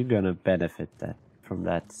and you're gonna benefit from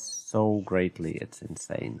that so greatly, it's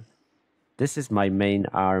insane. This is my main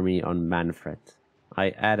army on Manfred.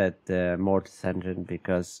 I added the Mortis engine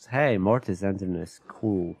because, hey, Mortis engine is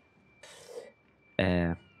cool.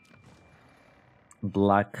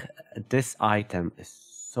 Black, this item is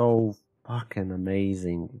so fucking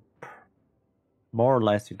amazing. More or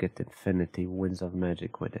less you get infinity winds of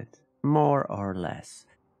magic with it. More or less.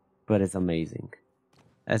 But it's amazing.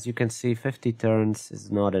 As you can see, 50 turns is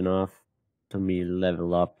not enough to me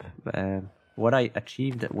level up. What I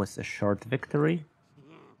achieved was a short victory.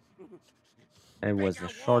 It was a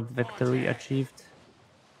short victory achieved,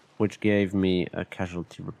 which gave me a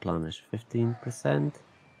casualty replenish 15%.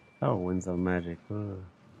 Oh, winds of magic. Oh.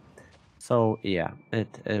 So yeah,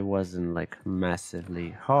 it wasn't like massively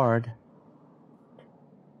hard.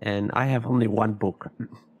 And I have only one book.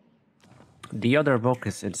 The other book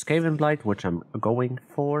is in Skavenblight, which I'm going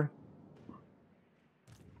for.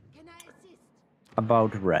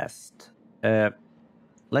 About rest.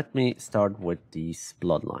 Let me start with these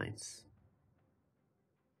bloodlines.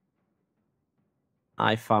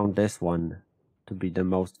 I found this one to be the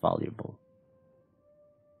most valuable.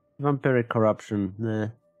 Vampiric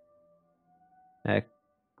corruption,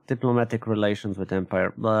 diplomatic relations with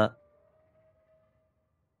Empire, blah.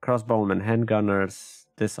 Crossbowmen, handgunners,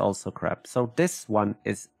 this also crap. So this one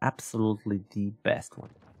is absolutely the best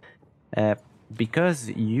one. Because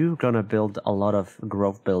you're gonna build a lot of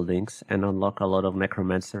grove buildings and unlock a lot of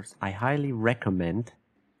necromancers, I highly recommend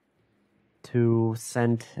to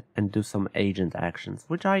send and do some agent actions,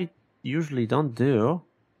 which I usually don't do,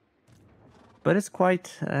 but it's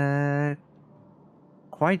quite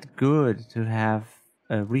good to have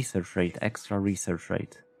a research rate, extra research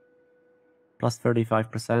rate. Plus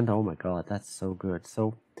 35%, oh my god, that's so good.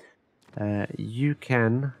 So you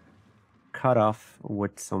can cut off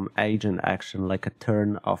with some agent action, like a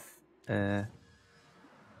turn of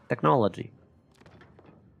technology.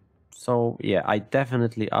 So yeah, I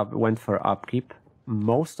definitely went for upkeep.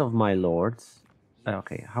 Most of my lords...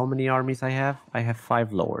 okay, how many armies I have? I have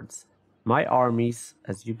 5 lords. My armies,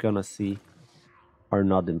 as you're gonna see, are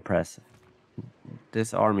not impressive.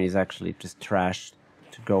 This army is actually just trash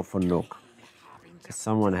to go for nuke. Because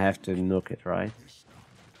someone have to nuke it, right?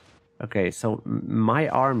 Okay, so my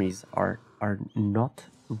armies are not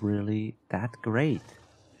really that great.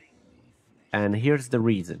 And here's the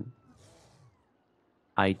reason.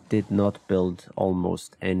 I did not build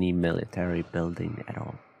almost any military building at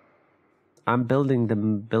all. I'm building the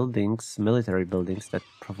buildings, military buildings that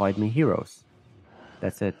provide me heroes.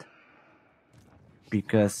 That's it.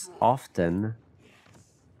 Because often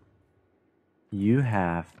you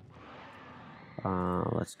have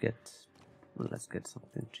let's get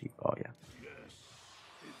something cheap. Oh yeah.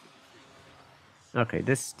 Okay,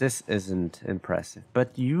 this isn't impressive,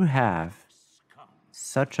 but you have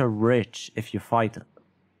such a rich, if you fight,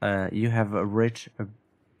 you have a rich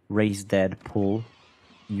raise dead pool.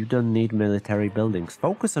 You don't need military buildings.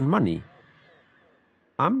 Focus on money.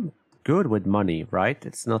 I'm good with money, right?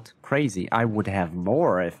 It's not crazy. I would have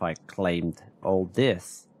more if I claimed all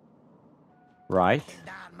this, right?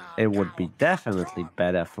 It would be definitely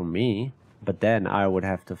better for me, but then I would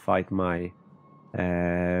have to fight my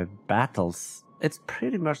battles. It's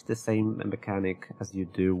pretty much the same mechanic as you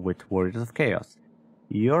do with Warriors of Chaos.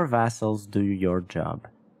 Your vassals do your job.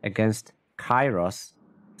 Against Kairos,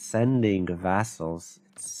 sending vassals,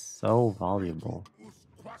 it's so valuable.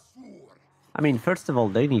 I mean, first of all,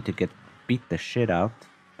 they need to get beat the shit out,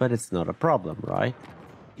 but it's not a problem, right?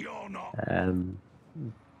 You're not.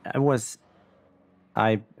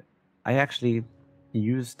 I actually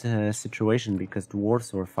used a situation because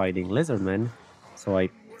dwarves were fighting lizardmen, so I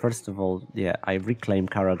first of all, yeah, I reclaimed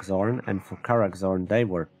Karazorn, and for Karazorn they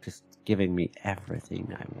were just giving me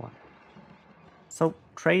everything I want. So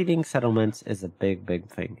trading settlements is a big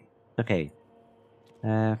thing. Okay,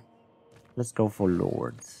 let's go for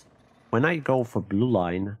lords. When I go for blue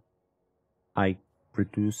line, I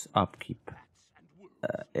reduce upkeep.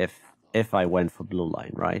 If I went for blue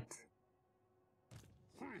line, right?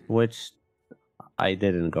 Which I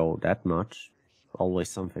didn't go that much. Always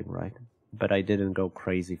something, right? But I didn't go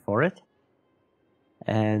crazy for it.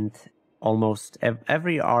 And almost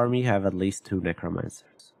every army have at least 2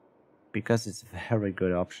 necromancers. Because it's a very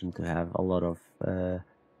good option to have a lot of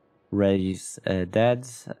raise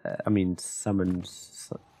deads. I mean,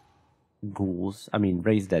 summons ghouls. I mean,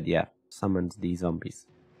 raise dead, yeah. Summons these zombies.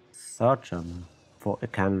 Such a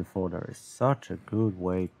cannon fodder is such a good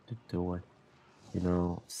way to do it. You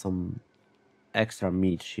know, some extra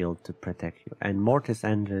meat shield to protect you. And Mortis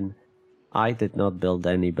Engine, I did not build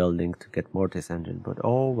any building to get Mortis Engine, but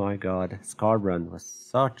oh my god, Scarbrand was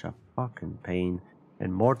such a fucking pain,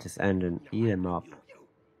 and Mortis Engine eat him up.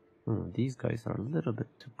 These guys are a little bit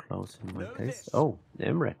too close in my taste. Oh,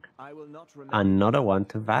 Imric. Another one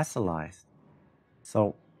to vassalize.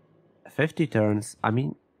 So, 50 turns. I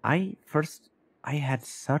mean, I had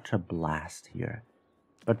such a blast here.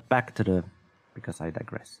 But back to the... because I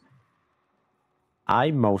digress.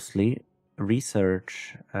 I mostly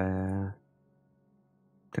research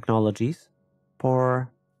technologies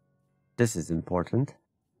for... this is important.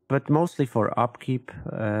 But mostly for upkeep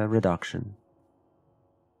reduction.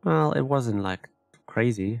 Well, it wasn't like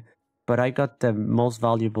crazy. But I got the most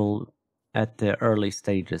valuable at the early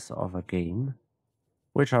stages of a game.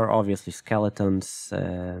 Which are obviously skeletons.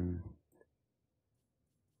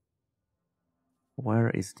 Where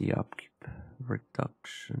is the upkeep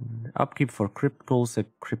reduction? Upkeep for crypt ghouls and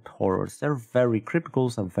crypt horrors. Crypt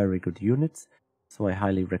ghouls are very good units, so I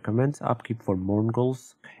highly recommend. Upkeep for mourn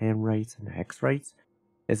ghouls, ham raids, and hex raids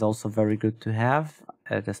is also very good to have,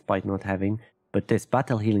 despite not having. But this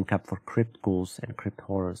battle healing cap for crypt ghouls and crypt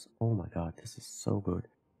horrors. Oh my god, this is so good.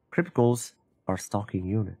 Crypt ghouls are stalking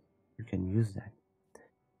units. You can use that.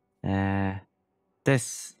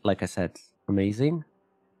 This, like I said, amazing.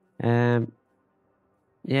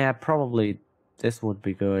 Yeah, probably this would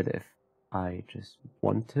be good if I just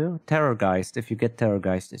want to. Terrorgeist, if you get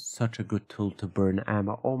Terrorgeist, it's such a good tool to burn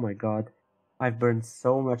ammo. Oh my god, I've burned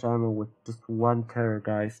so much ammo with just one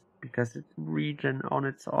Terrorgeist because it's regen on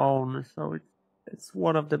its own, so it's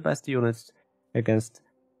one of the best units against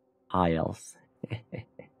Isles.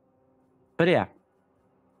 But yeah,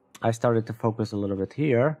 I started to focus a little bit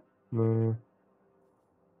here.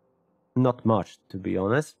 Not much, to be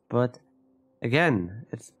honest, but again,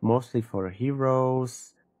 it's mostly for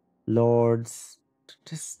heroes, lords,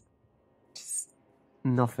 just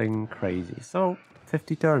nothing crazy. So,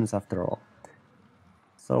 50 turns after all.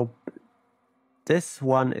 So, this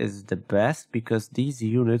one is the best because these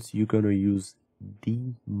units you're gonna use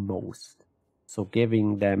the most. So,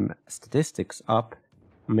 giving them statistics up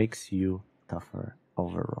makes you tougher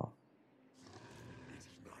overall.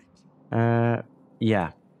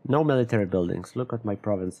 Yeah, no military buildings. Look at my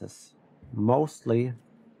provinces. mostly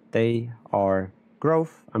they are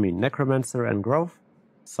growth. I mean, necromancer and growth.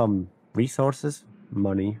 Some resources,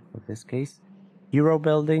 money for this case. Hero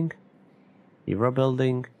building,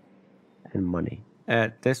 and money.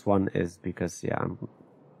 This one is because yeah,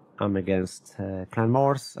 I'm against Clan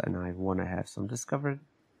Morse and I want to have some discovery.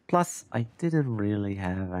 Plus, I didn't really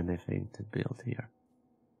have anything to build here.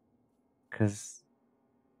 Because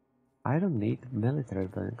I don't need military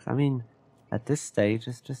buildings. I mean, at this stage,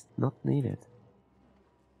 it's just not needed.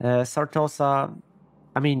 Sartosa,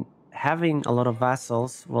 I mean, having a lot of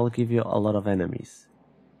vassals will give you a lot of enemies.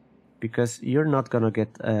 Because you're not gonna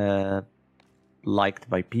get liked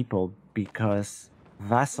by people because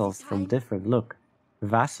vassals from different... Look,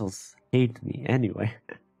 vassals hate me anyway.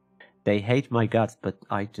 They hate my guts, but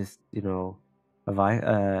I just, you know,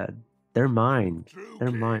 they're mine.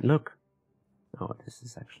 They're mine. Look. Oh, this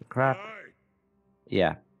is actually crap.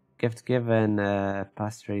 Yeah. Gift given,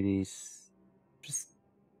 past treaties. Just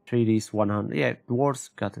treaties 100. Yeah, dwarves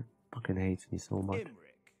gotta fucking hate me so much.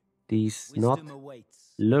 These not...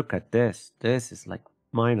 Look at this. This is like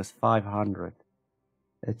minus 500.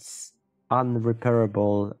 It's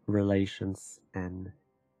unrepairable relations and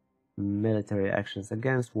military actions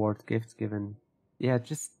against ward gifts given. Yeah,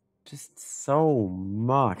 just so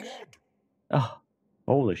much. Oh,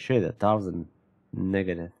 holy shit, 1,000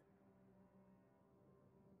 negative.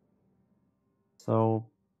 So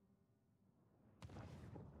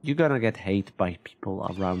you're gonna get hate by people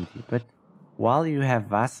around you, but while you have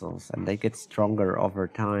vassals and they get stronger over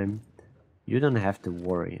time, you don't have to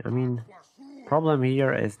worry. I mean, problem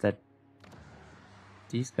here is that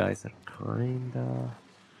these guys are kinda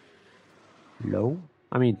low.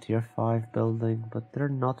 I mean, tier 5 building, but they're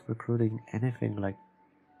not recruiting anything like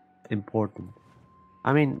important.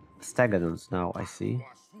 I mean, Stegadons now, I see.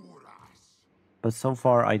 But so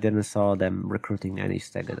far, I didn't saw them recruiting any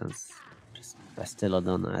Stegadons. Just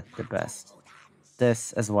Bastillodon at the best.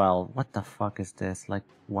 This as well. What the fuck is this? Like,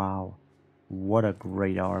 wow. What a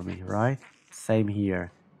great army, right? Same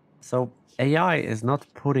here. So, AI is not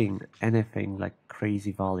putting anything like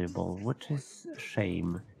crazy valuable, which is a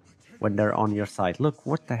shame when they're on your side. Look,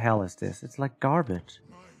 what the hell is this? It's like garbage.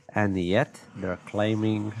 And yet, they're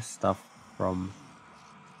claiming stuff from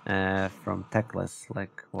Techless.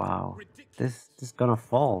 Like, wow. This is gonna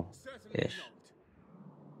fall-ish.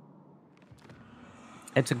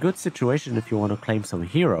 It's a good situation if you want to claim some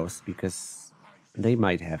heroes, because they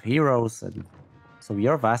might have heroes, and so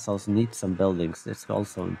your vassals need some buildings. It's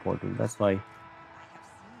also important. That's why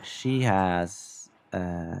she has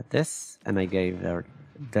this, and I gave her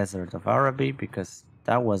Desert of Araby, because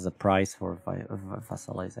that was the price for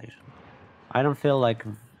vassalization. I don't feel like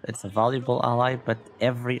it's a valuable ally, but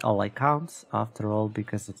every ally counts, after all,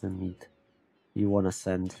 because it's a need you want to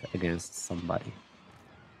send against somebody.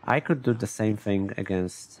 I could do the same thing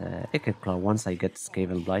against Iketclaw once I get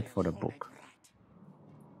Skaven Blight for the book.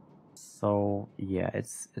 So yeah,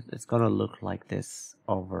 it's gonna look like this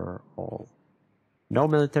overall. No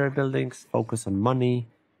military buildings, focus on money.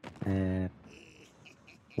 When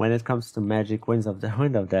it comes to magic, Wind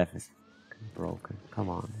of Death is broken. Come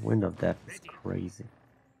on, Wind of Death is crazy.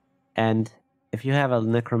 And if you have a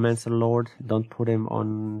Necromancer Lord, don't put him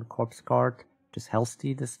on Corpse Guard. Just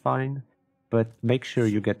Hellsteed is fine. But make sure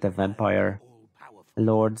you get the Vampire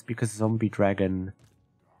Lords, because Zombie Dragon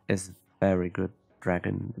is very good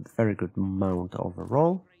dragon, very good mount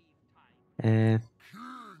overall. Even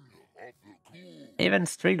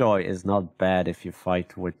Strigoi is not bad if you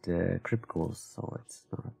fight with the Cryptghouls, so it's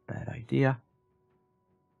not a bad idea.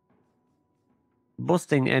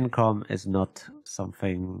 Boosting income is not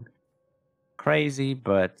something crazy,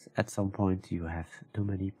 but at some point you have too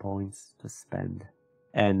many points to spend.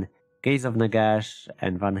 And Gaze of Nagash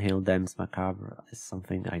and Van Hilden's Macabre is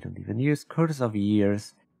something I don't even use. Curse of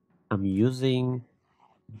Years I'm using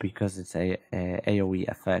because it's a AoE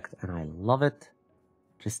effect and I love it.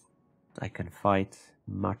 Just I can fight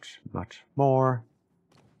much more.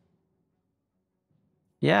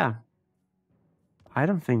 Yeah, I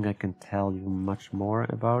don't think I can tell you much more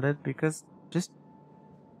about it, because just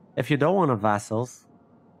if you don't want vassals,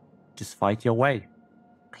 just fight your way,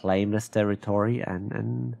 claim this territory,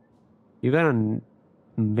 and you're gonna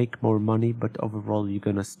make more money, but overall you're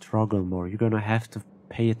gonna struggle more. You're gonna have to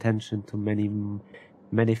pay attention to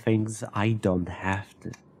many things I don't have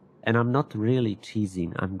to. And I'm not really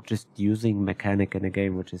cheesing, I'm just using mechanic in a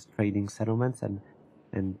game, which is trading settlements, and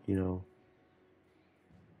you know,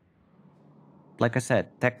 like I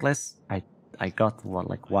said, Techless, I got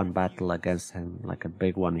one battle against him, like a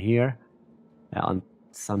big one here on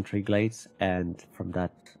Sentry Glades, and from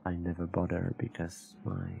that I never bother because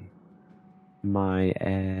my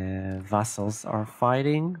vassals are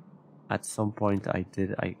fighting. At some point I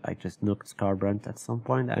just nuked Scarbrand at some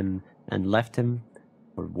point and left him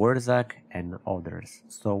for Wurzak and others.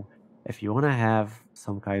 So if you want to have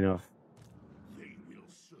some kind of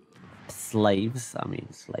slaves, I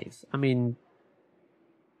mean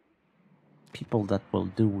people that will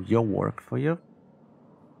do your work for you,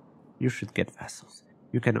 you should get vassals.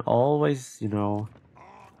 You can always, you know,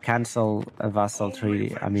 cancel a vassal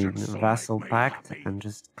treaty, vassal pact, and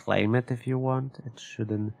just claim it if you want. It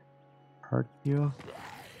shouldn't hurt you.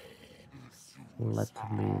 Let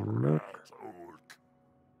me look.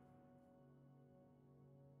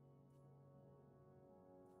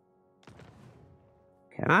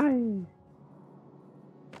 Can I?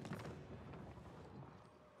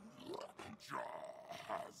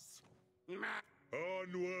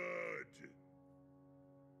 Onward!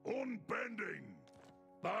 Unbending!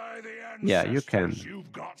 By the Yeah, you can. ancestors,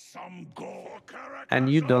 you've got some gore. And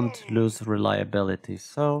you don't lose reliability,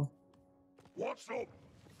 so What's up?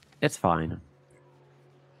 it's fine.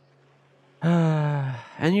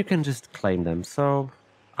 And you can just claim them. So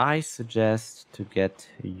I suggest to get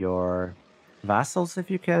your vassals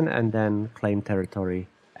if you can, and then claim territory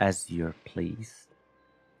as you're pleased.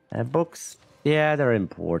 Books, yeah, they're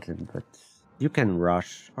important, but you can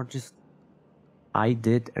rush or just... I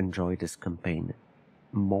did enjoy this campaign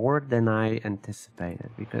more than I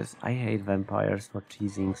anticipated, because I hate vampires for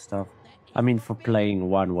teasing stuff. I mean, for playing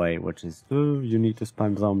one way, which is, oh, you need to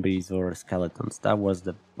spam zombies or skeletons. That was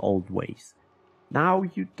the old ways. Now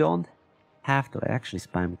you don't have to. I actually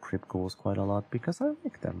spam crypt ghouls quite a lot because I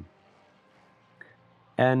like them.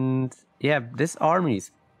 And yeah, this army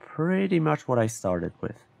is pretty much what I started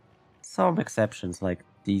with. Some exceptions, like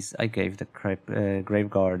these, I gave the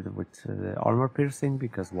Graveguard with armor piercing,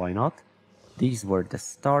 because why not? These were the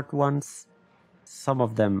start ones. Some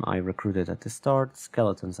of them I recruited at the start,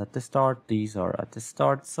 skeletons at the start, these are at the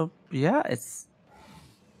start. So yeah, it's...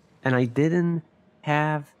 And I didn't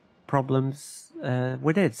have problems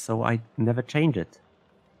with it, so I never change it.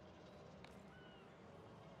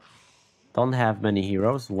 Don't have many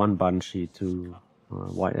heroes, one Banshee, two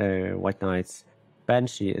White Knights.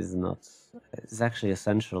 Banshee is not... It's actually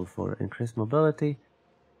essential for increased mobility,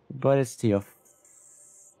 but it's tier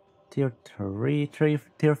 3,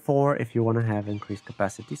 tier 4 if you want to have increased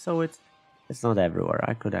capacity, so it's not everywhere.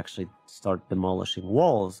 I could actually start demolishing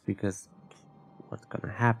walls, because what's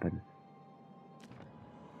gonna happen?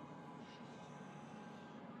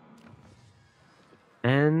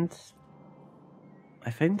 And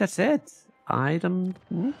I think that's it. I don't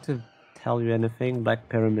need to tell you anything. Black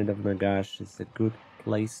Pyramid of Nagash is a good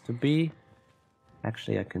place to be.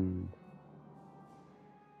 Actually, I can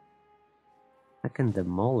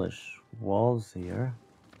demolish walls here,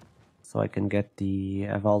 so I can get the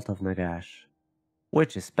Vault of Nagash,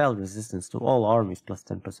 which is spell resistance to all armies plus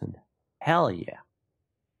 10%. Hell yeah!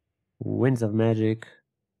 Winds of Magic,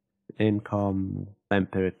 income,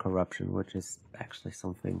 vampiric corruption, which is actually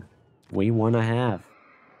something we want to have.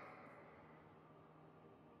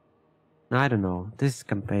 I don't know, this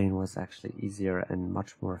campaign was actually easier and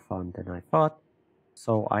much more fun than I thought,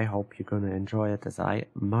 so I hope you're gonna enjoy it as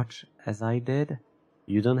much as I did.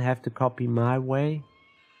 You don't have to copy my way,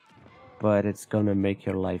 but it's gonna make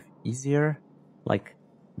your life easier. Like,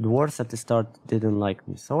 dwarves at the start didn't like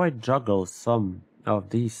me, so I juggled some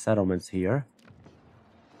of these settlements here.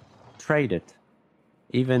 Traded.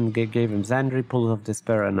 Even gave him Zandri, Pools of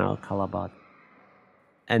Despair, and Al Kalabat.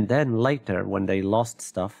 And then later, when they lost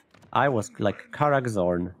stuff, I was like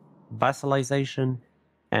Karakzorn, Vassalization,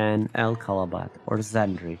 and El Kalabat, or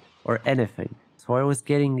Zandri, or anything. So I was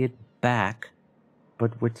getting it back,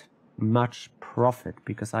 but with much profit,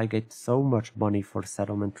 because I get so much money for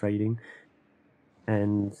settlement trading.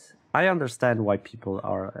 And I understand why people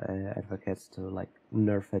are advocates to like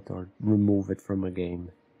nerf it or remove it from a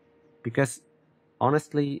game. Because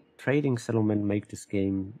honestly, trading settlement make this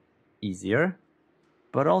game easier,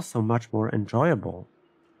 but also much more enjoyable.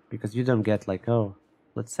 Because you don't get like, oh,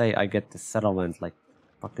 let's say I get the settlement like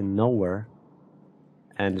fucking nowhere,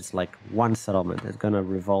 and it's like one settlement. It's gonna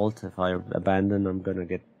revolt if I abandon. I'm gonna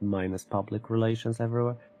get minus public relations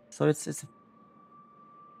everywhere. So it's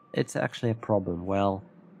actually a problem. Well,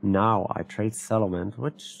 now I trade settlement,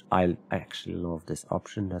 which I actually love this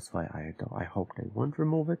option. That's why I hope they won't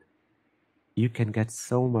remove it. You can get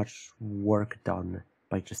so much work done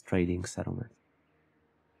by just trading settlement.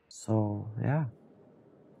 So yeah,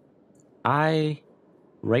 I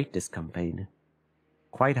rate this campaign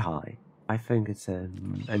quite high. I think it's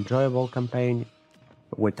an enjoyable campaign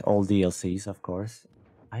with all DLCs, of course.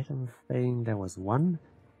 I don't think there was one.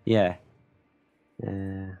 Yeah.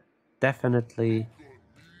 definitely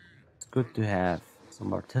it's good to have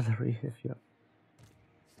some artillery if you...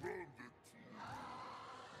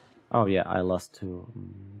 Oh yeah, I lost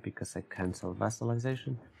 2 because I cancelled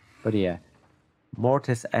vassalization. But yeah,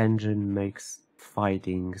 Mortis engine makes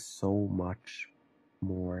fighting so much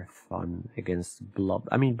more fun against Blob.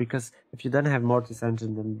 I mean, because if you don't have Mortis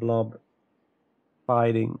engine, then Blob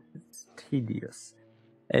fighting is tedious.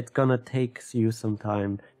 It's gonna take you some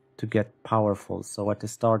time to get powerful. So at the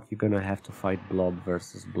start, you're gonna have to fight Blob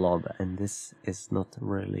versus Blob, and this is not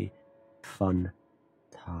really fun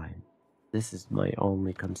time. This is my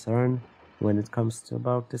only concern when it comes to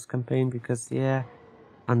about this campaign, because yeah,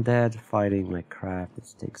 undead fighting like crap,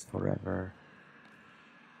 it takes forever.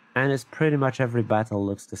 And it's pretty much every battle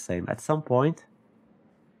looks the same. At some point,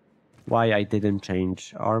 why I didn't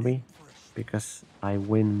change army, because I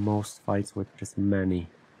win most fights with just many.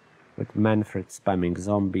 With Manfred spamming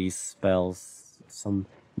zombies, spells,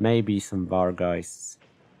 maybe some Vargeists,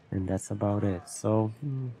 and that's about it. So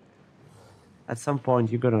at some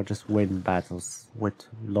point you're gonna just win battles with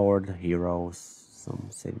Lord Heroes, some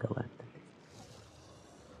single entity.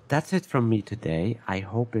 That's it from me today. I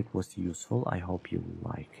hope it was useful. I hope you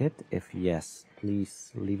like it. If yes,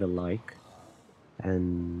 please leave a like.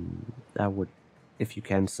 And that would, if you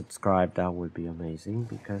can subscribe, that would be amazing,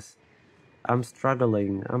 because I'm a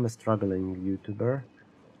struggling YouTuber,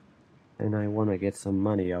 and I want to get some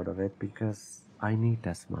money out of it because I need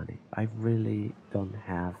this money. I really don't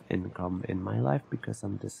have income in my life because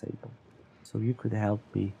I'm disabled. So you could help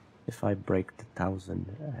me if I break the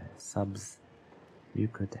 1,000 subs. You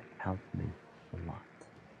could help me a lot.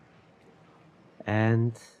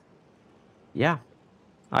 And yeah,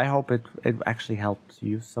 I hope it actually helped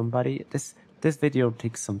you, somebody. This video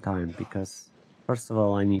takes some time because first of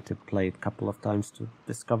all I need to play it a couple of times to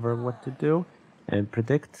discover what to do and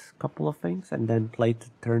predict a couple of things, and then play to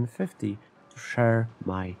turn 50 to share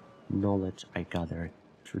my knowledge I gathered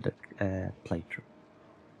through the playthrough.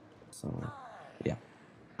 So yeah,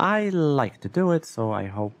 I like to do it, so I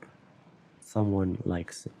hope someone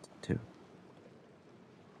likes it too.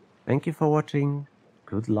 Thank you for watching.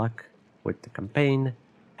 Good luck with the campaign.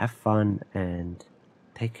 Have fun and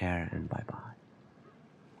take care, and bye bye.